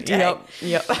interaction of the day.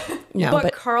 Yep. No,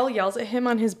 but Carl yells at him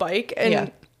on his bike,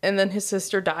 and then his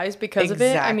sister dies because of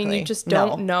it. I mean, you just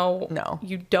don't know. No.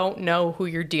 You don't know who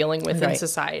you're dealing with in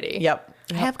society. Yep.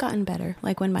 I have gotten better.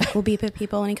 Like when Mike will beep at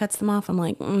people and he cuts them off, I'm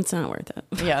like, it's not worth it.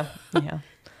 Yeah.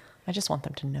 I just want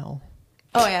them to know.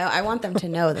 Oh yeah, I want them to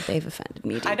know that they've offended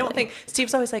me deeply. I don't think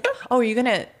Steve's always like, oh, you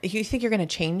think you're gonna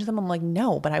change them? I'm like,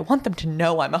 no, but I want them to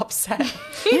know I'm upset.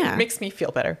 Yeah. Makes me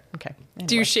feel better. Okay. Anyway.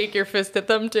 Do you shake your fist at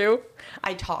them too?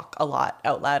 I talk a lot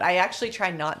out loud. I actually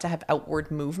try not to have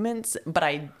outward movements, but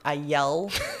I yell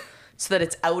so that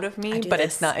it's out of me, but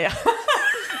it's not. Yeah.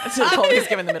 So Colby's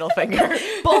giving the middle finger.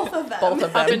 Both of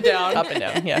them. Up and down. Up and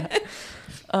down. Yeah.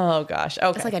 Oh gosh. Okay.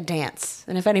 It's like a dance.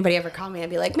 And if anybody ever called me, I'd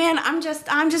be like, man, I'm just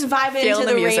vibing Feeling to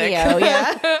the music. radio.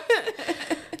 Yeah.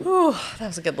 Ooh, that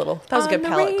was a good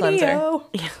palate cleanser.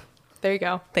 Yeah. There you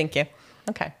go. Thank you.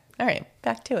 Okay. All right.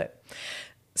 Back to it.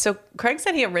 So Craig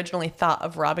said he originally thought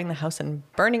of robbing the house and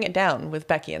burning it down with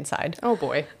Becky inside. Oh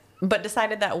boy. But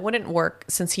decided that wouldn't work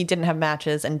since he didn't have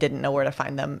matches and didn't know where to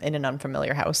find them in an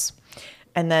unfamiliar house.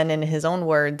 And then in his own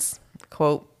words,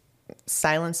 quote,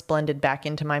 silence blended back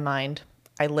into my mind.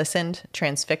 I listened,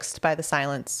 transfixed by the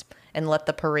silence, and let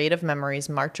the parade of memories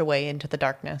march away into the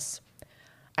darkness.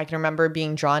 I can remember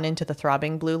being drawn into the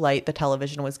throbbing blue light the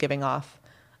television was giving off.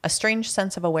 A strange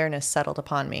sense of awareness settled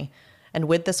upon me, and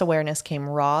with this awareness came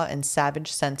raw and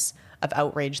savage sense of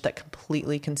outrage that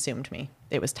completely consumed me.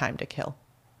 It was time to kill.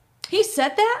 He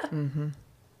said that? Mm-hmm.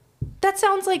 That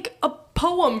sounds like a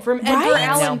poem from Edgar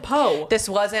Allan Poe. This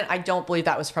wasn't, I don't believe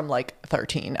that was from like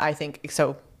 13. I think,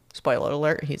 so spoiler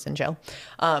alert, he's in jail.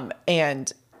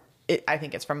 And I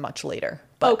think it's from much later.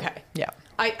 But, okay. Yeah.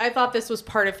 I thought this was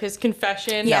part of his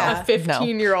confession. Yeah. A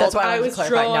 15-year-old. That's why I was was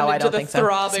clarifying. drawn No, I into don't the think so.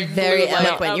 throbbing Very blue light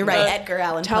eloquent. of You're right. the Edgar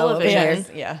Allan Poe over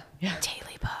television. here. Yeah.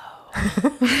 Daily Poe.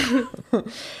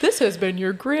 This has been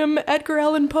your grim Edgar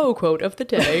Allan Poe quote of the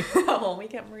day. Oh, we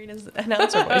get Marina's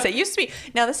announcer voice. It used to be,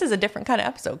 now this is a different kind of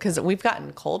episode because we've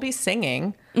gotten Colby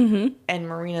singing and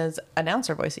Marina's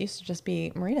announcer voice. It used to just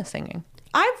be Marina singing.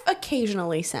 I've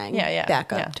occasionally sang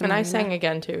back up to And Marina. I sang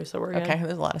again too, so we're good. Okay,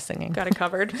 there's a lot of singing. Got it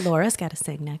covered. Laura's got to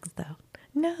sing next, though.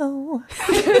 No.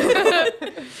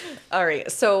 All right.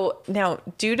 So now,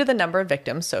 due to the number of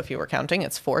victims, so if you were counting,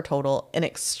 it's 4 total, an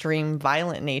extreme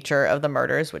violent nature of the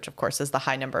murders, which of course is the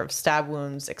high number of stab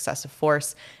wounds, excessive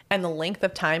force, and the length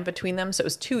of time between them. So it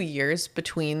was 2 years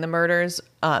between the murders.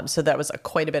 So that was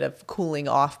quite a bit of cooling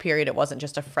off period. It wasn't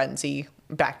just a frenzy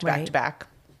back to back to back.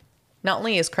 Not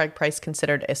only is Craig Price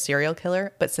considered a serial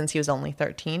killer, but since he was only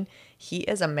 13, he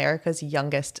is America's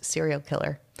youngest serial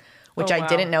killer. Which I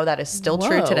didn't know that is still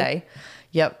true today.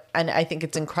 Yep. And I think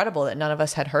it's incredible that none of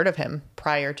us had heard of him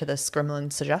prior to this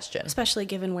Gremlin suggestion. Especially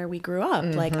given where we grew up.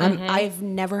 Like, I've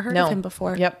never heard of him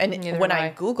before. Yep. And when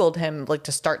I Googled him, like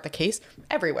to start the case,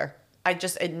 everywhere. I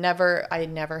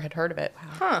never had heard of it. Wow.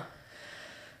 Huh.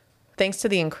 Thanks to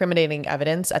the incriminating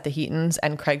evidence at the Heatons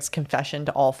and Craig's confession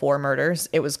to all 4 murders,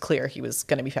 it was clear he was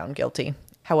going to be found guilty.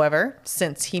 However,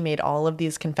 since he made all of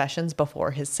these confessions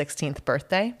before his 16th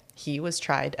birthday, he was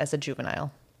tried as a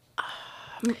juvenile.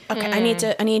 Okay,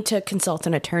 I need to consult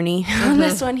an attorney on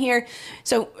this one here.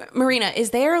 So, Marina,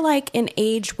 is there like an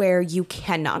age where you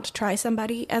cannot try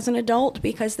somebody as an adult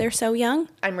because they're so young?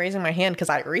 I'm raising my hand because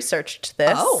I researched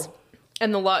this. Oh.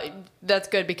 And the law, that's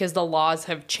good because the laws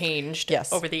have changed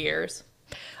over the years.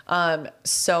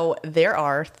 So there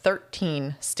are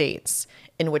 13 states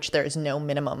in which there is no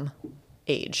minimum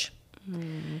age.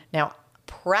 Now,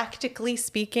 practically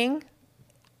speaking,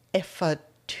 if a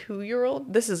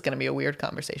 2-year-old, this is going to be a weird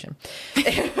conversation.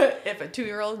 If a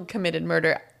 2-year-old committed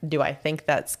murder, do I think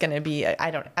that's going to be,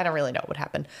 I don't really know what would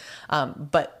happen.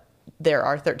 But there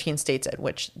are 13 states at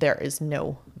which there is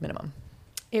no minimum.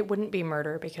 It wouldn't be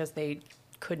murder because they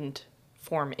couldn't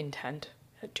form intent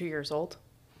at 2 years old.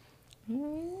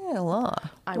 Yeah, law.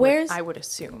 I would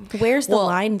assume. Where's the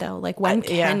line though? Like when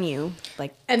can you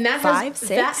and that 5, 6?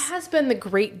 That has been the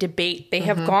great debate. They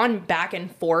have gone back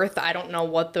and forth. I don't know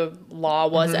what the law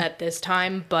was at this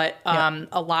time, but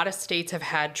a lot of states have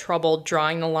had trouble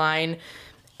drawing the line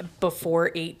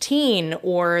before 18,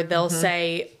 or they'll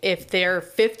say if they're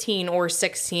 15 or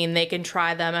 16, they can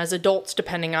try them as adults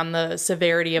depending on the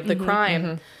severity of the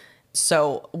crime.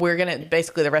 So we're going to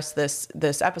basically the rest of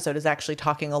this episode is actually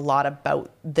talking a lot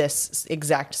about this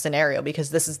exact scenario because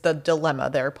this is the dilemma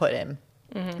they're put in.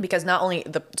 Because not only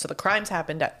the crimes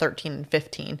happened at 13 and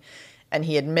 15 and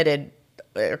he admitted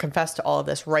or confessed to all of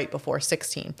this right before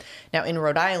 16. Now in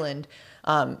Rhode Island,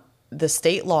 the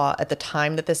state law at the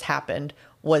time that this happened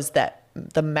was that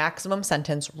the maximum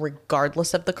sentence,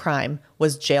 regardless of the crime,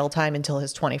 was jail time until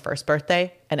his 21st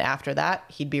birthday. And after that,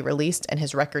 he'd be released and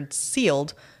his record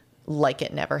sealed like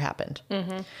it never happened.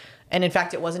 And in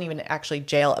fact, it wasn't even actually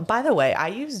jail. By the way, I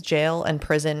use jail and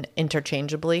prison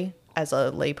interchangeably as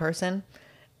a layperson,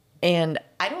 and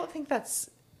I don't think that's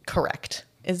correct.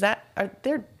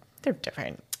 They're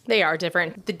different? They are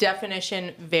different. The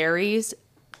definition varies.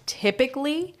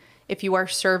 Typically, if you are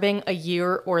serving a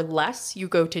year or less, you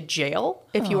go to jail.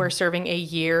 If you are serving a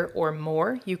year or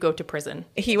more, you go to prison.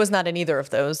 He was not in either of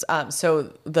those.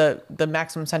 So the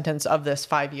maximum sentence of this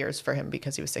 5 years for him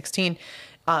because he was 16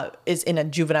 is in a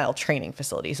juvenile training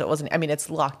facility. So it wasn't, I mean, it's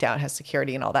locked down, has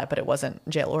security and all that, but it wasn't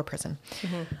jail or prison.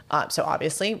 So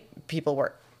obviously people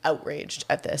were outraged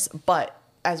at this, but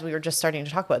as we were just starting to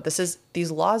talk about,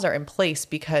 these laws are in place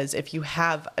because if you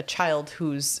have a child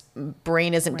whose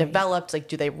brain isn't developed,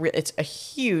 like it's a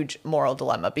huge moral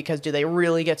dilemma because do they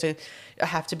really get to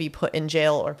have to be put in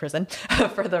jail or prison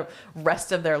for the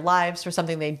rest of their lives for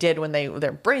something they did when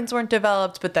their brains weren't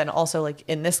developed? But then also, like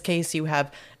in this case, you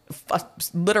have a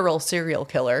literal serial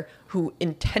killer who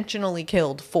intentionally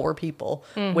killed 4 people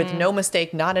with no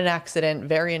mistake, not an accident,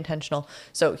 very intentional.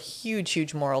 So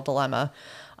huge moral dilemma.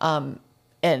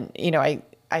 And, you know,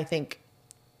 I think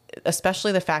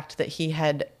especially the fact that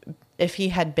if he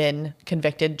had been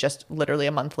convicted just literally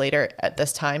a month later at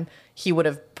this time, he would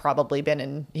have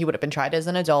been tried as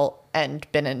an adult and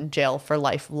been in jail for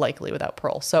life, likely without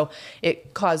parole. So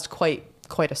it caused quite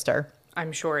a stir.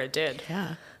 I'm sure it did.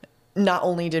 Yeah. Not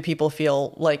only did people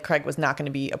feel like Craig was not going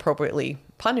to be appropriately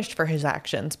punished for his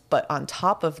actions, but on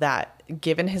top of that,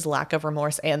 given his lack of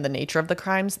remorse and the nature of the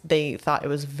crimes, they thought it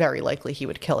was very likely he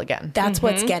would kill again. That's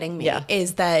what's getting me,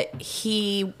 is that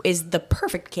he is the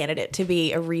perfect candidate to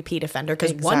be a repeat offender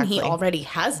because one, he already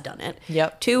has done it.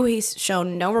 Yep. 2, he's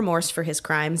shown no remorse for his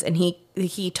crimes, and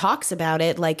he talks about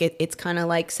it like it's kind of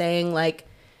like saying like,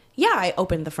 yeah, I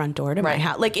opened the front door to my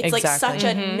house. Like it's like such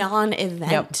a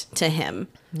non-event to him.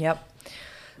 Yep.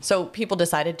 So people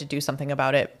decided to do something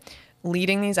about it.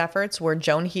 Leading these efforts were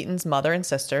Joan Heaton's mother and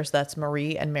sisters, that's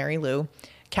Marie and Mary Lou,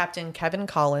 Captain Kevin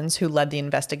Collins, who led the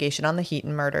investigation on the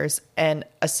Heaton murders, and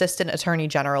Assistant Attorney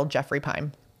General Jeffrey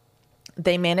Pine.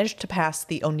 They managed to pass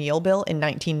the O'Neill Bill in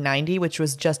 1990, which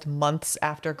was just months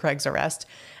after Craig's arrest.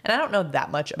 And I don't know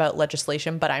that much about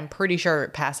legislation, but I'm pretty sure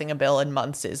passing a bill in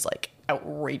months is like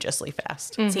outrageously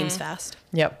fast. Seems fast.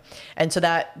 Yep. And so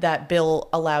that bill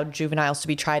allowed juveniles to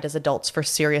be tried as adults for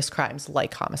serious crimes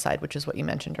like homicide, which is what you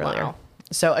mentioned earlier. Wow.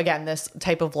 So again, this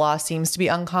type of law seems to be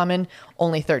uncommon.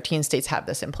 Only 13 states have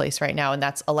this in place right now, and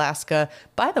that's Alaska.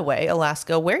 By the way,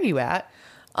 Alaska, where are you at?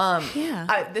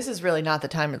 This is really not the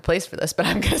time or the place for this, but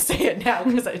I'm going to say it now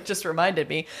because it just reminded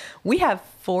me. We have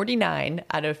 49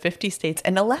 out of 50 states,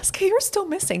 and Alaska, you're still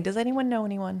missing. Does anyone know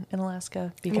anyone in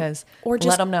Alaska? Because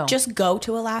let them know. Just go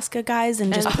to Alaska, guys,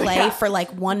 and just play for like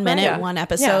 1 minute, one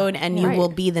episode, and you will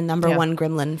be the number one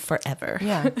gremlin forever.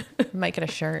 Yeah, you might get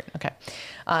a shirt. Okay.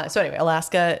 So anyway,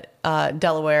 Alaska,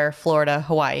 Delaware, Florida,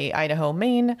 Hawaii, Idaho,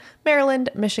 Maine, Maryland,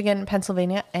 Michigan,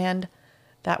 Pennsylvania, and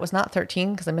that was not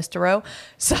 13 because I missed a row.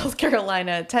 South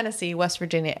Carolina, Tennessee, West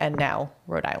Virginia, and now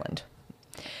Rhode Island.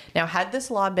 Now, had this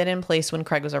law been in place when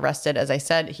Craig was arrested, as I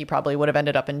said, he probably would have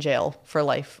ended up in jail for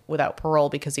life without parole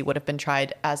because he would have been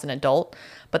tried as an adult,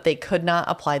 but they could not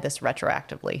apply this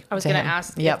retroactively. I was going to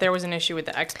ask if there was an issue with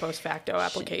the ex post facto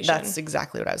application. That's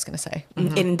exactly what I was going to say.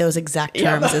 In those exact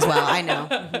terms as well. I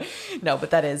know. No,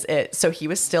 but that is it. So he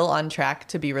was still on track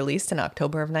to be released in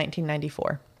October of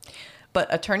 1994. But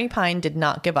Attorney Pine did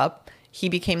not give up. He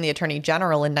became the Attorney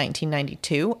General in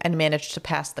 1992 and managed to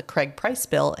pass the Craig Price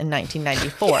Bill in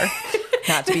 1994.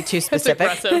 Not to be too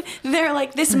specific. They're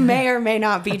like, this may or may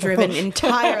not be driven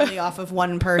entirely off of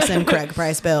one person, Craig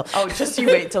Price Bill. Oh, just you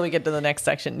wait till we get to the next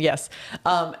section. Yes.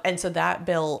 And so that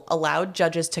bill allowed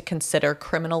judges to consider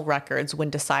criminal records when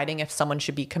deciding if someone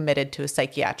should be committed to a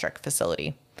psychiatric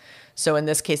facility. So in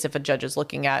this case, if a judge is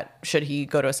looking at should he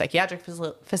go to a psychiatric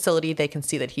facility, they can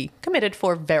see that he committed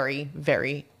 4 very,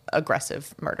 very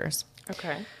aggressive murders.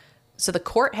 Okay. So the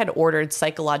court had ordered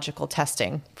psychological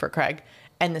testing for Craig,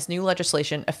 and this new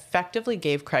legislation effectively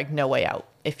gave Craig no way out.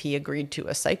 If he agreed to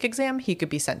a psych exam, he could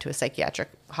be sent to a psychiatric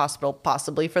hospital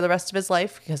possibly for the rest of his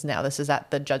life, because now this is at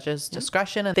the judge's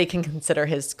discretion and they can consider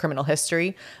his criminal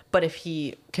history. But if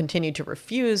he continued to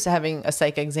refuse having a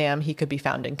psych exam, he could be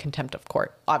found in contempt of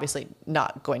court. Obviously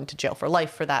not going to jail for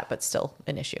life for that, but still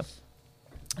an issue.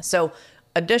 So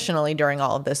additionally, during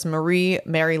all of this,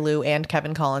 Mary Lou, and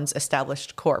Kevin Collins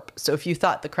established CORP. So if you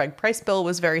thought the Craig Price Bill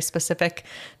was very specific,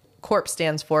 CORP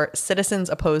stands for Citizens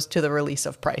Opposed to the Release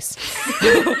of Price.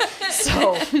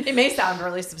 So it may sound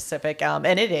really specific,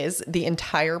 and it is. The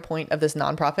entire point of this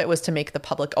nonprofit was to make the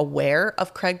public aware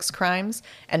of Craig's crimes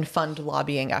and fund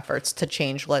lobbying efforts to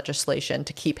change legislation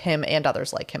to keep him and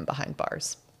others like him behind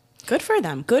bars. Good for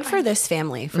them. Good for this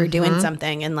family for doing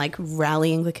something and like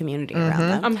rallying the community around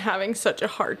them. I'm having such a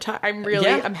hard time. I'm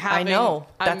I know.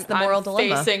 That's the moral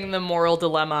dilemma. I'm facing the moral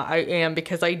dilemma. I am,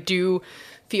 because I do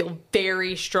feel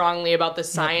very strongly about the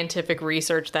scientific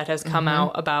research that has come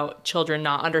out about children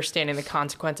not understanding the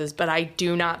consequences. But I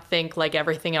do not think, like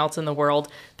everything else in the world,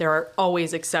 there are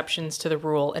always exceptions to the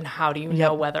rule. And how do you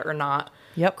know whether or not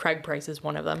Craig Price is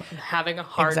one of them? I'm having a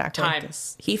hard time.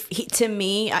 He to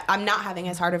me, I'm not having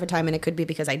as hard of a time, and it could be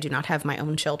because I do not have my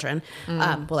own children.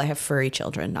 Well, I have furry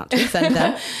children, not to offend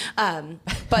them.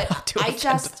 But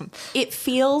it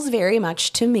feels very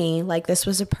much to me like this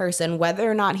was a person,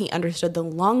 whether or not he understood the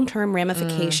long-term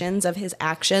ramifications of his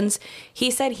actions. He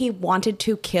said he wanted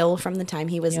to kill from the time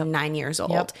he was 9 years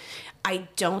old. I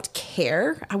don't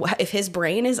care if his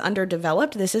brain is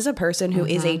underdeveloped. This is a person who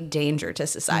is a danger to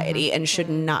society and should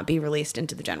not be released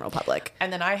into the general public.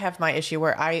 And then I have my issue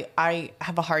where I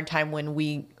have a hard time when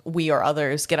we or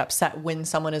others get upset when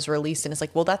someone is released, and it's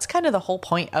like, well, that's kind of the whole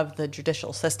point of the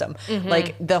judicial system.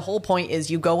 Like, the whole point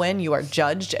is you go in, you are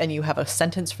judged, and you have a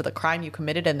sentence for the crime you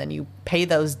committed, and then you pay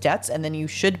those debts, and then you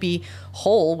should be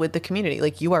whole with the community.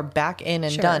 Like, you are back in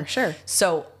and done. Sure.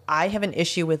 So I have an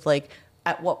issue with, like,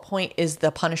 at what point is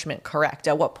the punishment correct?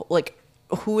 At what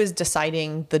who is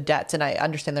deciding the debts? And I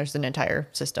understand there's an entire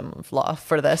system of law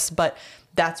for this, but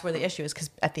that's where the issue is,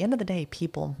 because at the end of the day,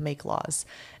 people make laws,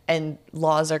 and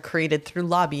laws are created through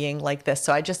lobbying like this.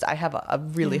 So I have a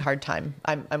really hard time.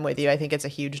 I'm with you. I think it's a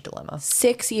huge dilemma.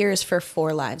 6 years for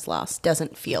 4 lives lost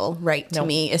doesn't feel right to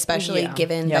me, especially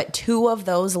given that 2 of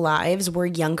those lives were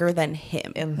younger than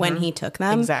him when he took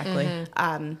them. Exactly.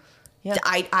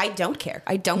 I don't care.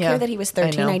 I don't care that he was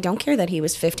 13. I don't care that he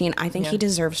was 15. I think he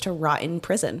deserves to rot in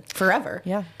prison forever.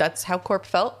 Yeah, that's how CORP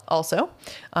felt also.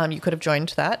 You could have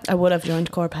joined that. I would have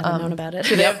joined CORP had I known about it.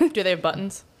 Do they have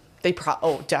buttons?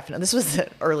 Definitely. This was the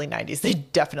early 90s. They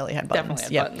definitely had buttons.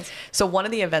 Buttons. So one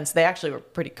of the events, they actually were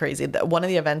pretty crazy. One of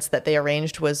the events that they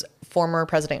arranged was former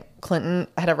President Clinton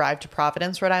had arrived to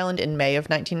Providence, Rhode Island in May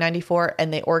of 1994,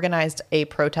 and they organized a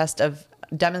protest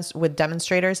with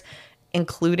demonstrators,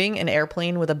 including an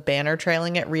airplane with a banner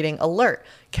trailing it reading, "Alert,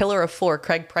 killer of 4,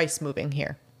 Craig Price moving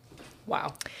here."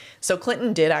 Wow. So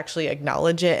Clinton did actually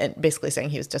acknowledge it, and basically saying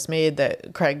he was dismayed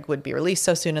that Craig would be released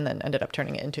so soon, and then ended up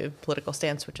turning it into a political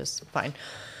stance, which is fine.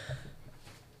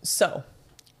 So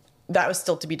that was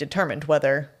still to be determined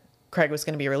whether Craig was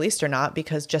going to be released or not,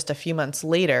 because just a few months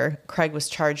later, Craig was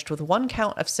charged with 1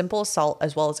 count of simple assault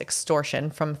as well as extortion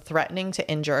from threatening to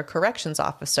injure a corrections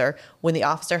officer when the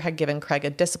officer had given Craig a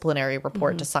disciplinary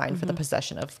report to sign for the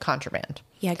possession of contraband.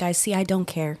 Yeah, guys, see, I don't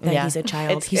care that he's a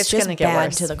child. He's just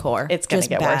bad to the core. It's going to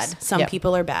get worse. Some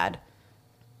people are bad.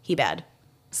 He bad.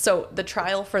 So the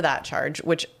trial for that charge,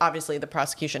 which obviously the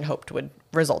prosecution hoped would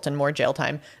result in more jail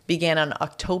time, began on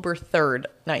October 3rd,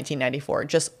 1994,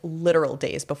 just literal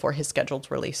days before his scheduled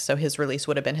release. So his release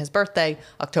would have been his birthday,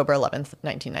 October 11th,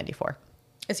 1994.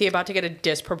 Is he about to get a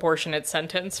disproportionate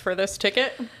sentence for this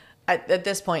ticket? At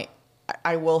this point,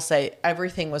 I will say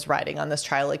everything was riding on this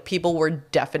trial. Like, people were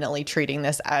definitely treating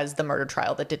this as the murder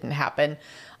trial that didn't happen.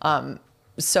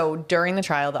 So during the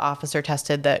trial, the officer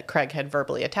tested that Craig had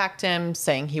verbally attacked him,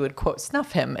 saying he would, quote,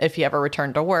 snuff him if he ever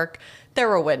returned to work. There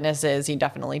were witnesses. He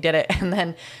definitely did it. And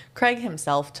then Craig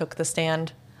himself took the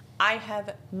stand. I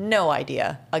have no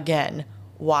idea, again,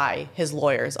 why his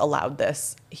lawyers allowed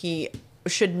this. He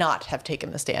should not have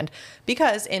taken the stand,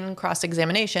 because in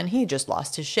cross-examination, he just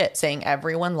lost his shit, saying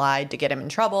everyone lied to get him in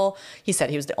trouble. He said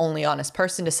he was the only honest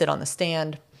person to sit on the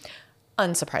stand.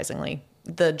 Unsurprisingly,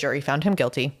 the jury found him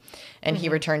guilty, and he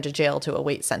returned to jail to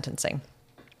await sentencing.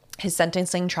 His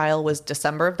sentencing trial was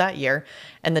December of that year,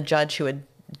 and the judge, who had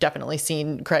definitely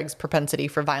seen Craig's propensity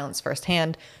for violence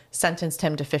firsthand, sentenced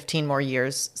him to 15 more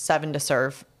years, 7 to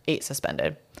serve, 8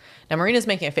 suspended. Now, Marina's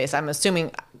making a face. I'm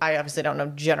assuming, I obviously don't know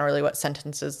generally what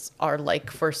sentences are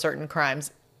like for certain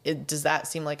crimes. Does that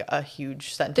seem like a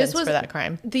huge sentence for that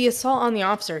crime? The assault on the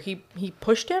officer, he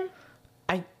pushed him?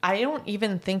 I don't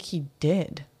even think he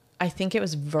did. I think it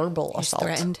was verbal assault.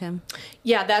 Threatened him.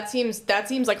 Yeah, that seems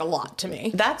like a lot to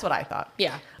me. That's what I thought.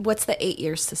 Yeah. What's the 8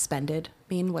 years suspended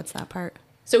mean? What's that part?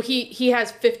 So he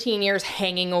has 15 years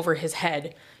hanging over his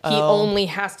head. He only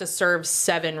has to serve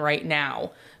 7 right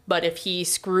now. But if he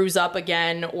screws up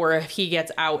again, or if he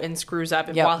gets out and screws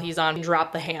up while he's on,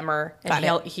 drop the hammer,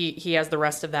 and he has the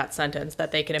rest of that sentence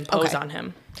that they can impose on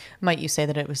him. Might you say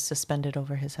that it was suspended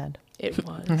over his head? It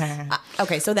was.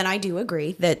 Okay, so then I do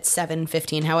agree that 7,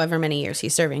 15, however many years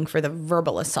he's serving for the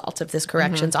verbal assault of this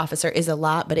corrections officer is a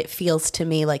lot, but it feels to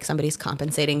me like somebody's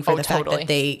compensating for the fact that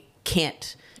they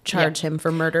can't charge him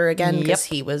for murder again, because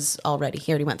he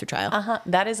already went through trial.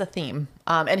 That is a theme.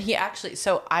 And he actually,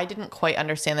 so I didn't quite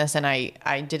understand this, and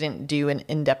I didn't do an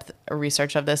in-depth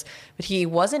research of this, but he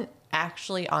wasn't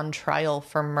actually on trial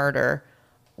for murder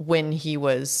when he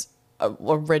was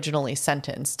originally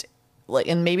sentenced. Like,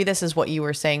 and maybe this is what you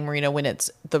were saying, Marina,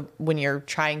 when you're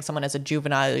trying someone as a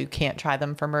juvenile, you can't try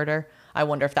them for murder. I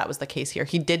wonder if that was the case here.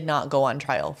 He did not go on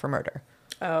trial for murder.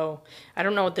 Oh, I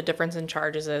don't know what the difference in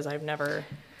charges is. I've never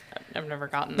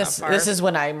gotten that far. This is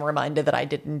when I'm reminded that I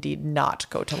did indeed not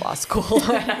go to law school.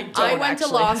 I went to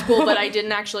law school, but I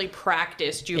didn't actually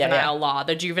practice juvenile law.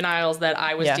 The juveniles that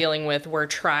I was dealing with were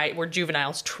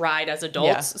juveniles tried as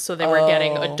adults, so they were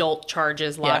getting adult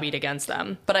charges lobbied against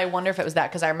them. But I wonder if it was that,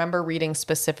 because I remember reading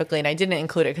specifically, and I didn't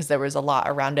include it because there was a lot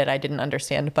around it I didn't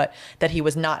understand, but that he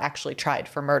was not actually tried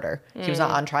for murder. He was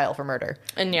not on trial for murder.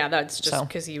 And that's just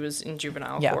because he was in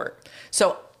juvenile court.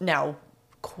 So now,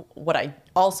 what I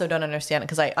also don't understand,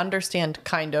 because I understand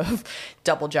kind of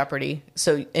double jeopardy,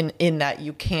 so in that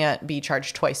you can't be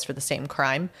charged twice for the same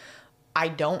crime. I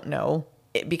don't know,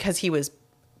 because he was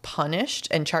punished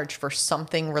and charged for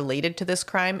something related to this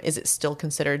crime, is it still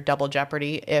considered double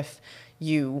jeopardy if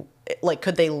you, like,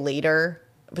 could they later?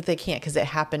 But they can't, because it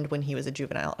happened when he was a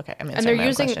juvenile. Okay, I'm answering my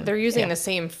own question. They're using the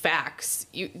same facts.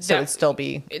 So it'd still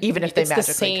be, even if they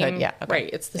magically could. Yeah, okay. Right.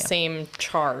 It's the same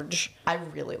charge. I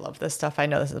really love this stuff. I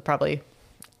know this is probably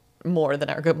more than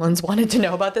our good ones wanted to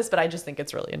know about this, but I just think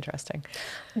it's really interesting.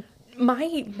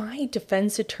 My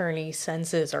defense attorney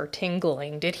senses are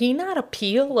tingling. Did he not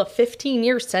appeal a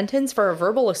 15-year sentence for a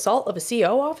verbal assault of a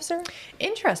CO officer?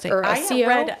 Interesting. Or I CO?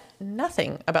 read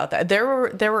nothing about that. There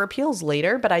were appeals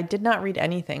later, but I did not read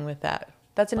anything with that.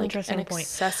 That's an interesting point.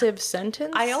 Excessive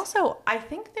sentence? I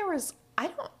think there was, I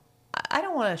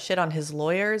don't want to shit on his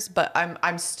lawyers, but I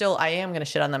am going to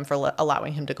shit on them for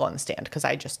allowing him to go on the stand, because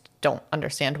I just don't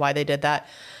understand why they did that.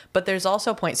 But there's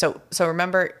also a point. So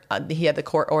remember, he had the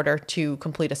court order to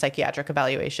complete a psychiatric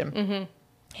evaluation. Mm-hmm.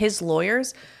 His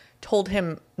lawyers told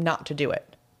him not to do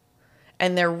it.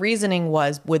 And their reasoning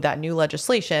was, with that new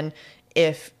legislation,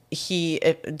 if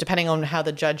depending on how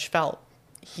the judge felt,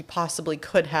 he possibly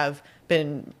could have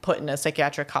been put in a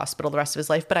psychiatric hospital the rest of his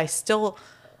life. But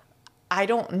I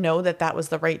don't know that was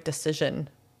the right decision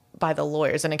by the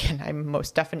lawyers. And again, I'm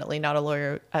most definitely not a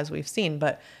lawyer, as we've seen,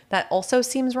 but that also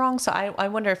seems wrong. So I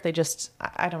wonder if they just,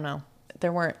 I don't know.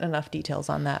 There weren't enough details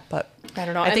on that, but I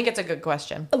don't know. I think it's a good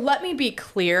question. Let me be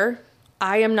clear.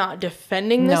 I am not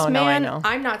defending this man. I know.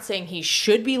 I'm not saying he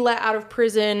should be let out of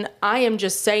prison. I am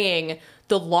just saying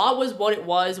the law was what it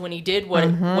was when he did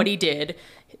what he did.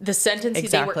 The sentence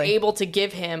they were able to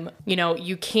give him,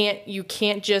 you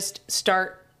can't just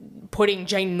start putting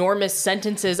ginormous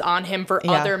sentences on him for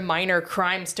other minor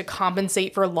crimes to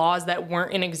compensate for laws that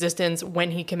weren't in existence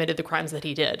when he committed the crimes that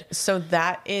he did. So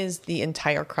that is the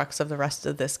entire crux of the rest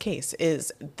of this case,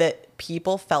 is that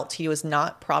people felt he was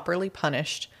not properly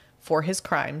punished for his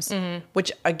crimes,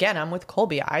 which, again, I'm with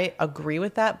Colby. I agree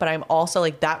with that, but I'm also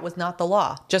like, that was not the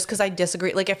law. Just because I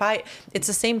disagree. Like, it's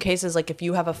the same case as, like, if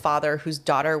you have a father whose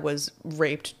daughter was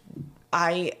raped,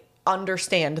 I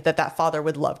understand that father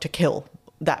would love to kill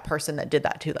that person that did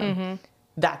that to them.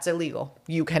 That's illegal.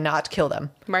 You cannot kill them.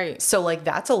 Right. So, like,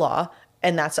 that's a law.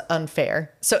 And that's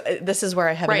unfair. So this is where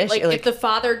I have an issue. Like if the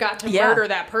father got to murder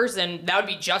that person, that would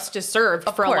be justice served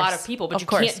for a lot of people. But you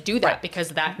can't do that because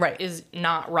that is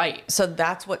not right. So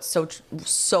that's what's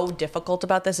so difficult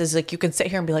about this is like you can sit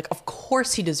here and be like, of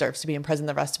course he deserves to be in prison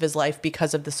the rest of his life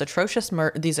because of these atrocious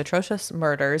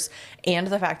murders and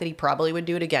the fact that he probably would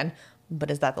do it again.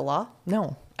 But is that the law?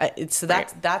 No.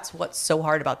 That's what's so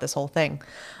hard about this whole thing.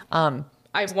 I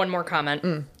have one more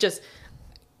comment. Just.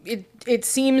 It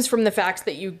seems from the facts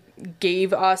that you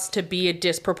gave us to be a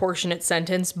disproportionate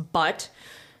sentence, but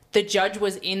the judge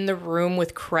was in the room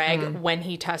with Craig when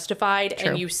he testified,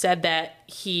 and you said that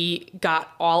he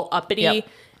got all uppity,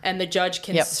 and the judge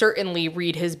can certainly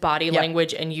read his body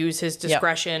language and use his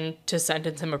discretion to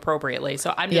sentence him appropriately.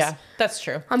 So I'm just... Yeah, that's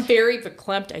true. I'm very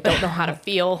verklempt. I don't know how to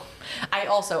feel.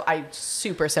 I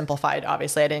super simplified,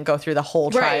 obviously. I didn't go through the whole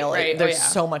trial. Right. There's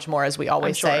so much more, as we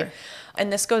always say.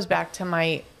 And this goes back to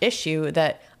my issue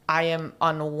that I am,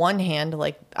 on one hand,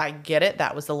 like, I get it.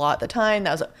 That was the law at the time.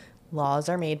 Laws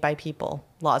are made by people.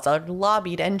 Laws are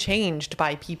lobbied and changed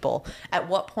by people. At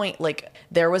what point, like,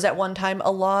 there was at one time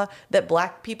a law that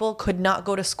black people could not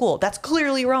go to school. That's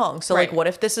clearly wrong. So, like, what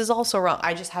if this is also wrong?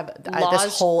 I just have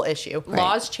this whole issue.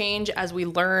 Laws change as we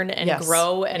learn and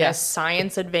grow and as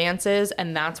science advances.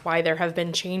 And that's why there have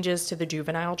been changes to the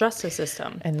juvenile justice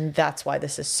system. And that's why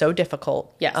this is so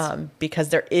difficult. Yes.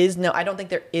 Because I don't think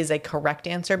there is a correct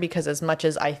answer, because as much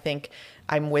as I think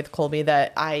I'm with Colby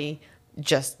that I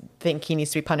just think he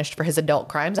needs to be punished for his adult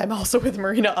crimes, I'm also with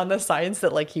Marina on the science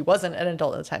that, like, he wasn't an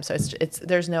adult at the time. So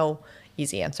there's no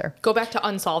easy answer. Go back to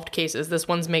unsolved cases. This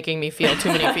one's making me feel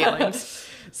too many feelings.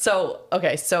 So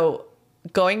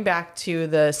going back to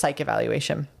the psych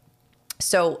evaluation.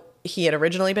 So he had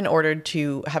originally been ordered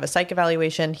to have a psych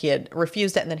evaluation. He had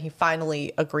refused it, and then he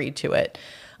finally agreed to it.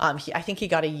 I think he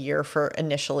got a year for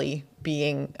initially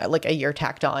being, like, a year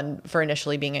tacked on for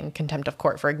initially being in contempt of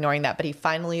court for ignoring that, but he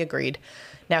finally agreed.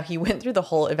 Now, he went through the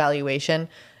whole evaluation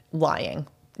lying,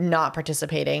 not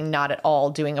participating, not at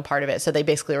all doing a part of it. So they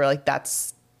basically were like, that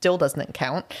still doesn't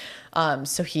count.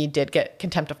 So he did get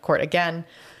contempt of court again,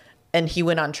 and he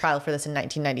went on trial for this in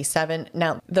 1997.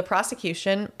 Now, the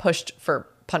prosecution pushed for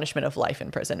punishment of life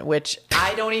in prison, which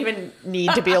I don't even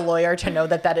need to be a lawyer to know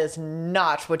that is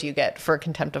not what you get for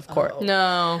contempt of court. Oh.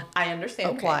 No. I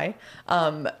understand why.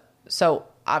 So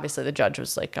obviously the judge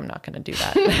was like, I'm not going to do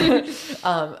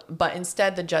that. But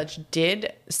instead, the judge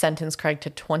did sentence Craig to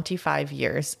 25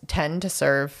 years, 10 to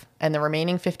serve, and the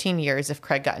remaining 15 years if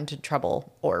Craig got into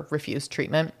trouble or refused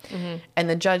treatment. Mm-hmm. And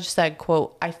the judge said,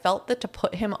 quote, I felt that to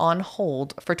put him on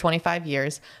hold for 25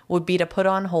 years would be to put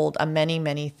on hold a many,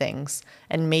 many things.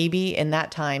 And maybe in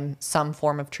that time, some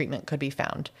form of treatment could be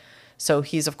found. So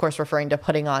he's, of course, referring to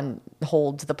putting on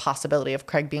hold the possibility of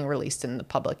Craig being released in the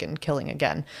public and killing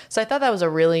again. So I thought that was a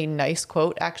really nice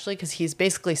quote, actually, because he's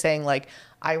basically saying, like,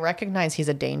 I recognize he's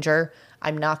a danger.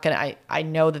 I'm not going to, I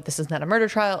know that this is not a murder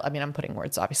trial. I mean, I'm putting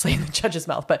words, obviously, in the judge's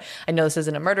mouth, but I know this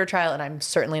isn't a murder trial, and I'm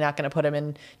certainly not going to put him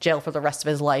in jail for the rest of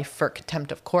his life for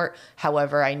contempt of court.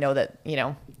 However, I know that,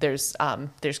 there's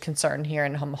concern here,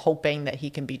 and I'm hoping that he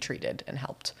can be treated and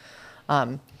helped.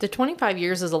 The 25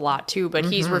 years is a lot too, but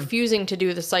he's refusing to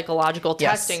do the psychological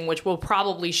testing, which will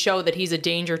probably show that he's a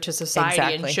danger to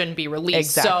society and shouldn't be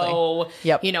released. So,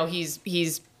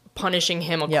 he's punishing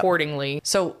him accordingly.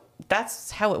 So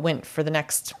that's how it went for the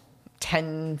next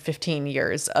 10, 15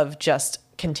 years of just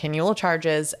continual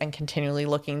charges and continually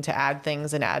looking to add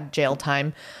things and add jail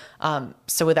time.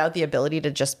 So without the ability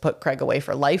to just put Craig away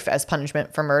for life as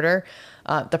punishment for murder,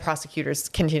 the prosecutors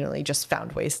continually just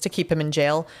found ways to keep him in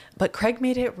jail. But Craig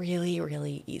made it really,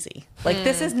 really easy. Like,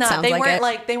 this is not, they weren't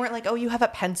like, oh, you have a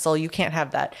pencil, you can't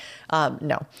have that.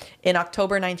 No. In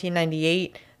October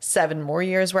 1998, 7 more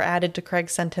years were added to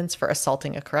Craig's sentence for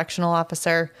assaulting a correctional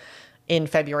officer. In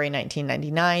February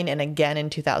 1999 and again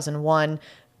in 2001,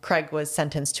 Craig was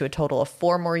sentenced to a total of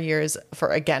 4 more years for,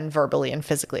 again, verbally and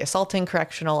physically assaulting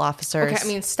correctional officers. Okay, I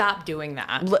mean, stop doing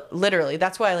that. Literally.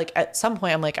 That's why, like, at some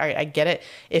point, I'm like, all right, I get it.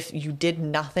 If you did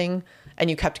nothing and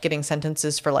you kept getting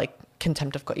sentences for, like,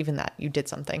 contempt of court, even that, you did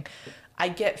something. I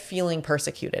get feeling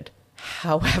persecuted.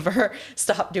 However,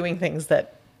 stop doing things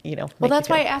that, well, that's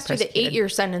why I asked you the 8-year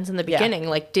sentence in the beginning. Yeah.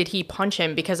 Like, did he punch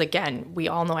him? Because, again, we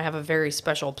all know I have a very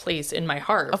special place in my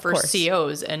heart for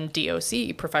COs and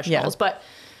DOC professionals. Yeah. But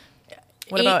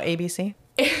what about ABC?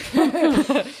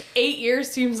 8 years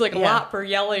seems like a lot for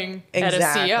yelling at a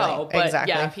CO. But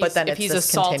yeah, if he's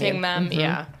assaulting them,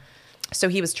 So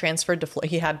he was transferred to Florida.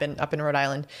 He had been up in Rhode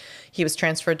Island. He was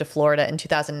transferred to Florida in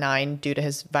 2009 due to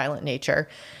his violent nature.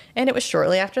 And it was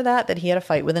shortly after that he had a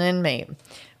fight with an inmate.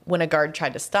 When a guard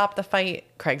tried to stop the fight,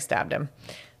 Craig stabbed him.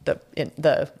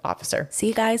 the officer.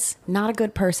 See, guys, not a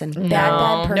good person.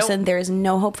 Bad person. Nope. There is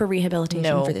no hope for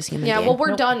rehabilitation for this human being. Yeah, well,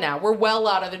 we're done now. We're well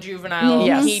out of the juvenile.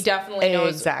 Yes. He definitely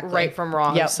knows right from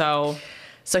wrong. Yep.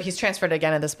 So he's transferred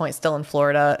again at this point, still in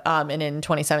Florida. And in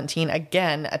 2017,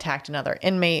 again, attacked another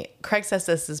inmate. Craig says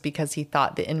this is because he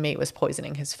thought the inmate was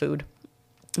poisoning his food.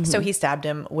 So he stabbed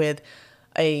him with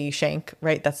a shank,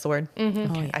 right? That's the word.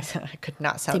 Mm-hmm. Okay. I could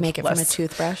not sound. Do you make it from a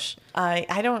toothbrush?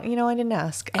 I don't. I didn't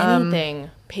ask. anything,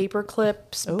 paper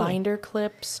clips, binder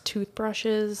clips,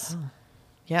 toothbrushes.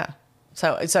 Yeah.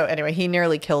 So anyway, he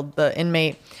nearly killed the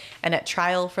inmate. And at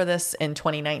trial for this in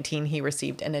 2019, he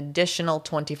received an additional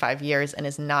 25 years and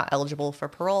is not eligible for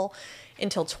parole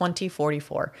until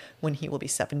 2044, when he will be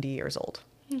 70 years old.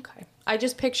 Okay. I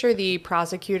just picture the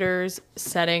prosecutors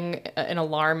setting an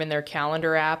alarm in their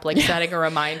calendar app, like setting a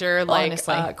reminder,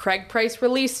 like Craig Price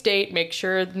release date. Make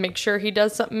sure he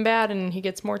does something bad and he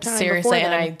gets more time. Seriously,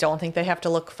 and I don't think they have to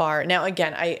look far. Now,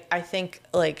 again, I think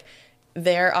like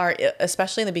there are,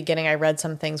 especially in the beginning, I read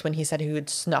some things when he said he would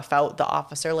snuff out the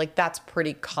officer. Like that's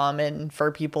pretty common for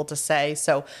people to say.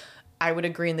 So I would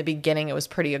agree in the beginning it was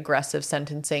pretty aggressive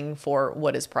sentencing for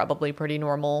what is probably pretty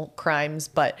normal crimes,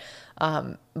 but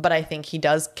I think he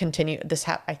does continue this.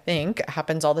 I think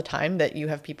happens all the time that you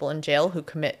have people in jail who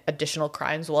commit additional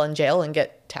crimes while in jail and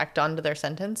get tacked onto their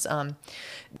sentence.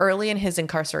 Early in his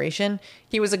incarceration,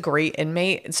 he was a great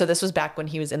inmate. So this was back when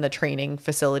he was in the training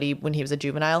facility when he was a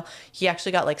juvenile. He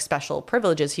actually got like special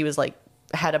privileges. He was like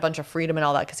had a bunch of freedom and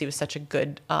all that because he was such a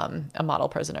good a model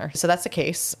prisoner. So that's the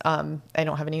case. I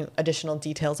don't have any additional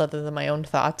details other than my own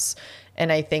thoughts,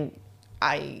 and I think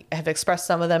I have expressed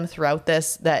some of them throughout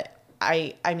this. That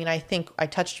I think I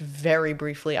touched very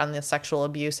briefly on the sexual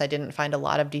abuse. I didn't find a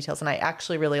lot of details, and I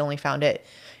actually really only found it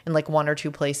in like one or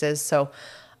two places. So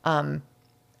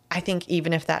I think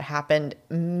even if that happened,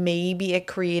 maybe it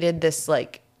created this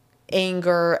like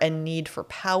anger and need for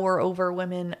power over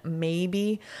women,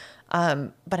 maybe.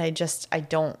 But I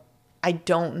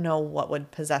don't know what would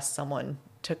possess someone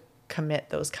to commit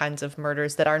those kinds of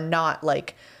murders that are not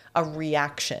like a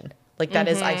reaction. Like that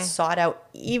is, I sought out,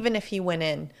 even if he went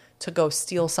in to go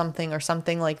steal something or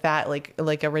something like that,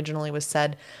 like originally was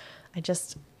said, I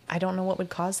don't know what would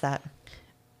cause that.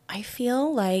 I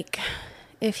feel like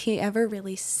if he ever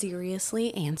really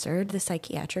seriously answered the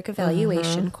psychiatric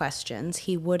evaluation questions,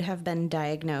 he would have been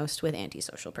diagnosed with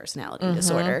antisocial personality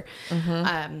disorder.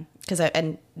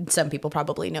 And some people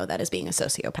probably know that as being a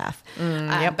sociopath.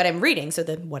 But I'm reading, so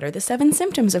what are the 7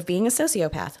 symptoms of being a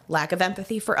sociopath? Lack of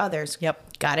empathy for others.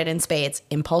 Yep. Got it in spades.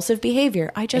 Impulsive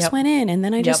behavior. I just went in and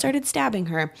then I just started stabbing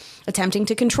her. Attempting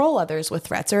to control others with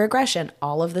threats or aggression.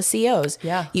 All of the COs.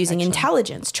 Yeah, Using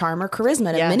intelligence, charm, or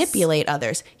charisma to manipulate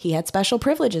others. He had special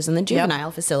privileges in the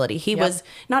juvenile facility. He was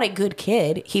not a good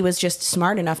kid. He was just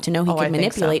smart enough to know he could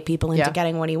manipulate people into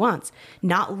getting what he wants.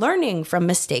 Not learning from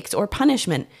mistakes or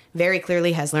punishment. Very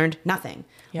clearly has learned nothing.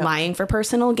 Lying for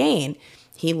personal gain.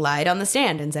 He lied on the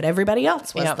stand and said everybody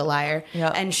else was the liar.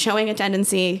 And showing a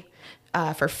tendency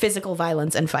for physical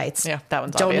violence and fights. Yeah, that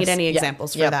one's Don't obvious. need any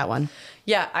examples for that one.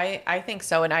 Yeah, I think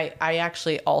so. And I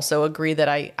actually also agree that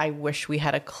I wish we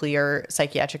had a clear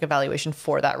psychiatric evaluation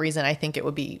for that reason. I think it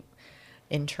would be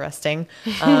interesting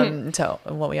to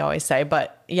what we always say.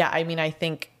 But yeah, I mean, I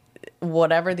think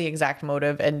whatever the exact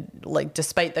motive, and like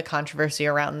despite the controversy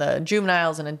around the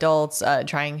juveniles and adults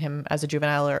trying him as a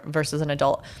juvenile versus an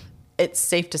adult, it's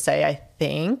safe to say, I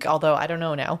think, although I don't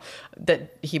know now,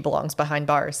 that he belongs behind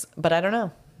bars. But I don't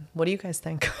know. What do you guys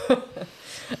think?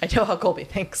 I know how Colby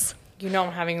thinks. You know,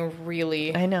 I'm having a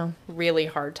really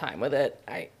hard time with it.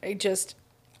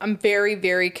 I'm very,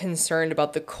 very concerned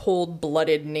about the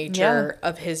cold-blooded nature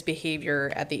of his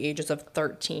behavior at the ages of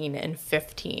 13 and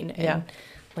 15. And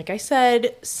like I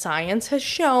said, science has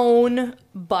shown,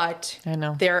 but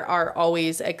there are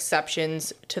always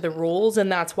exceptions to the rules.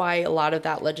 And that's why a lot of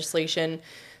that legislation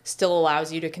still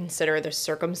allows you to consider the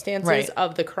circumstances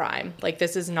of the crime. Like,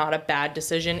 this is not a bad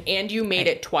decision. And you made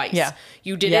it twice. Yeah.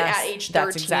 You did it at age 13.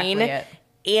 That's exactly it.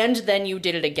 And then you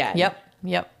did it again.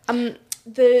 Yep.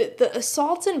 The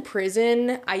assaults in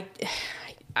prison, I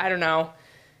don't know.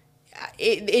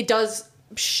 It does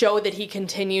show that he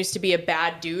continues to be a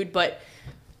bad dude, but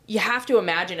you have to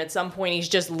imagine at some point he's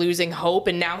just losing hope,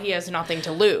 and now he has nothing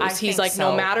to lose. He's like,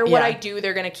 no matter what I do,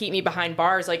 they're going to keep me behind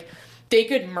bars. Like, they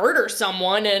could murder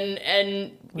someone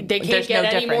and they can't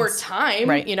get any more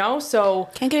time, you know? So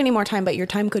can't get any more time, but your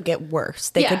time could get worse.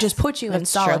 They could just put you in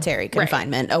solitary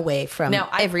confinement away from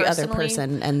every other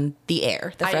person and the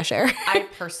air, the fresh air. I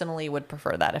personally would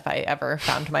prefer that if I ever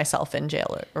found myself in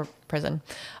jail or prison.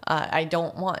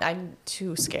 I'm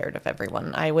too scared of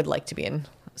everyone. I would like to be in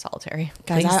solitary.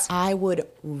 Guys, Please. I would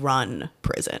run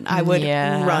prison. I would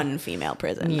run female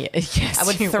prison. Yes, I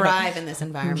would you thrive in this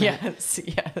environment. Yes,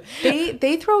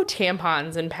 They throw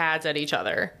tampons and pads at each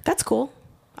other. That's cool.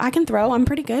 I can throw. I'm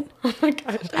pretty good. Oh my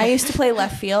gosh. I used to play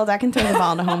left field. I can throw the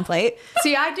ball to home plate.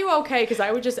 See, I do okay because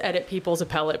I would just edit people's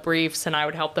appellate briefs and I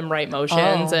would help them write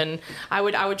motions and I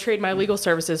would trade my legal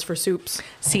services for soups.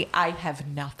 See, I have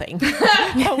nothing.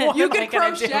 You can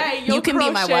crochet. You can be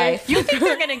my wife. You think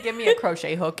you're going to give me a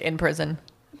crochet hook in prison?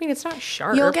 I mean, it's not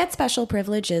sharp. You'll get special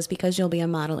privileges because you'll be a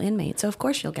model inmate. So, of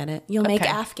course, you'll get it. You'll make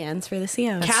Okay. Afghans for the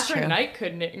COs. Catherine true. Knight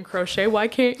could knit and crochet. Why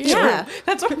can't you? Yeah.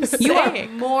 That's what I'm saying. You are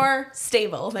more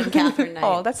stable than Catherine Knight.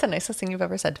 Oh, that's the nicest thing you've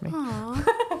ever said to me.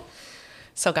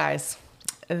 So, guys,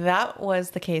 that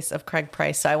was the case of Craig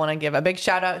Price. So I want to give a big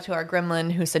shout out to our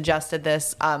gremlin who suggested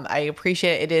this. I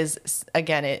appreciate it. It is,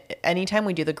 again, anytime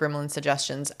we do the gremlin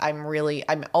suggestions,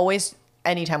 I'm always,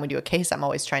 anytime we do a case, I'm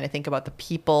always trying to think about the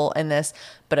people in this.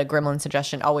 But a gremlin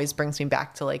suggestion always brings me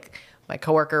back to like my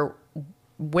coworker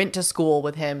went to school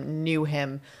with him, knew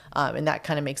him, and that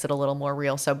kind of makes it a little more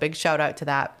real. So big shout out to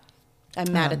that.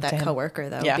 I'm mad at that to him. coworker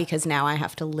though, Yeah. because now I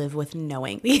have to live with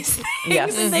knowing these things.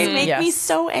 Yes. And they make me Yes.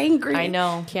 so angry. I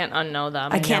know. Can't unknow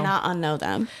them. I cannot unknow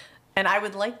them. And I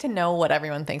would like to know what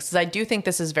everyone thinks, because I do think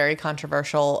this is very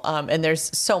controversial. And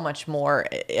there's so much more.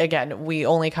 Again, we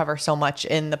only cover so much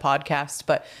in the podcast,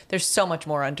 but there's so much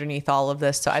more underneath all of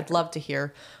this. So I'd love to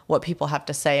hear what people have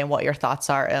to say and what your thoughts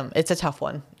are. It's a tough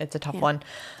one. It's a tough one.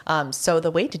 So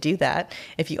the way to do that,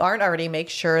 if you aren't already, make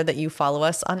sure that you follow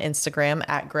us on Instagram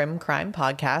at Grim Crime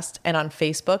Podcast. And on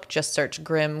Facebook, just search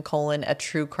Grim: a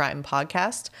true crime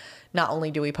podcast. Not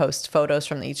only do we post photos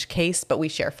from each case, but we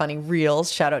share funny reels.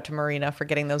 Shout out to Marina for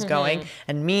getting those going,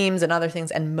 and memes and other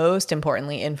things. And most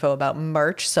importantly, info about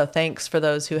merch. So thanks for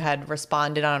those who had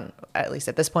responded on, at least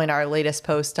at this point, our latest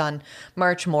post on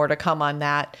merch. More to come on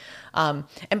that. And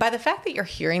by the fact that you're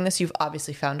hearing this, you've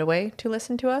obviously found a way to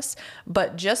listen to us.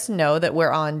 But just know that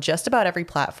we're on just about every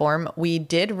platform. We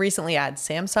did recently add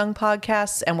Samsung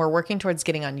podcasts, and we're working towards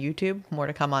getting on YouTube. More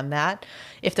to come on that.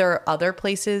 If there are other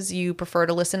places you prefer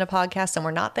to listen to podcasts and we're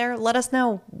not there, let us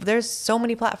know. There's so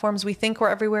many platforms. We think we're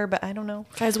everywhere, but I don't know.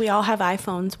 Guys, we all have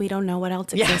iPhones. We don't know what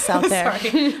else exists out there.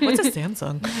 Sorry. What's a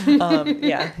Samsung?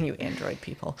 Yeah, you Android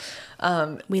people.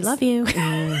 We love you.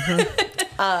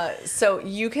 So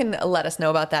you can let us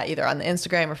know about that either on the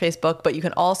Instagram or Facebook, but you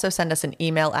can also send us an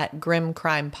email at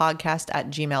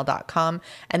grimcrimepodcast@gmail.com.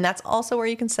 And that's also where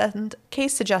you can send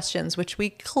case suggestions, which we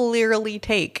clearly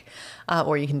take,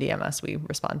 or you can DM us. We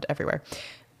respond everywhere.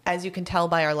 As you can tell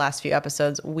by our last few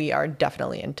episodes, we are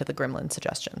definitely into the gremlin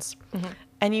suggestions.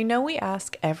 And you know we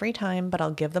ask every time, but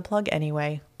I'll give the plug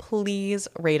anyway. Please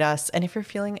rate us. And if you're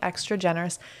feeling extra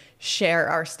generous, share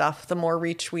our stuff. The more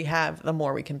reach we have, the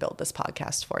more we can build this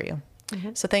podcast for you.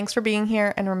 So thanks for being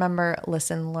here. And remember,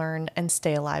 listen, learn, and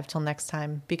stay alive till next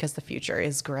time, because the future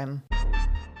is grim.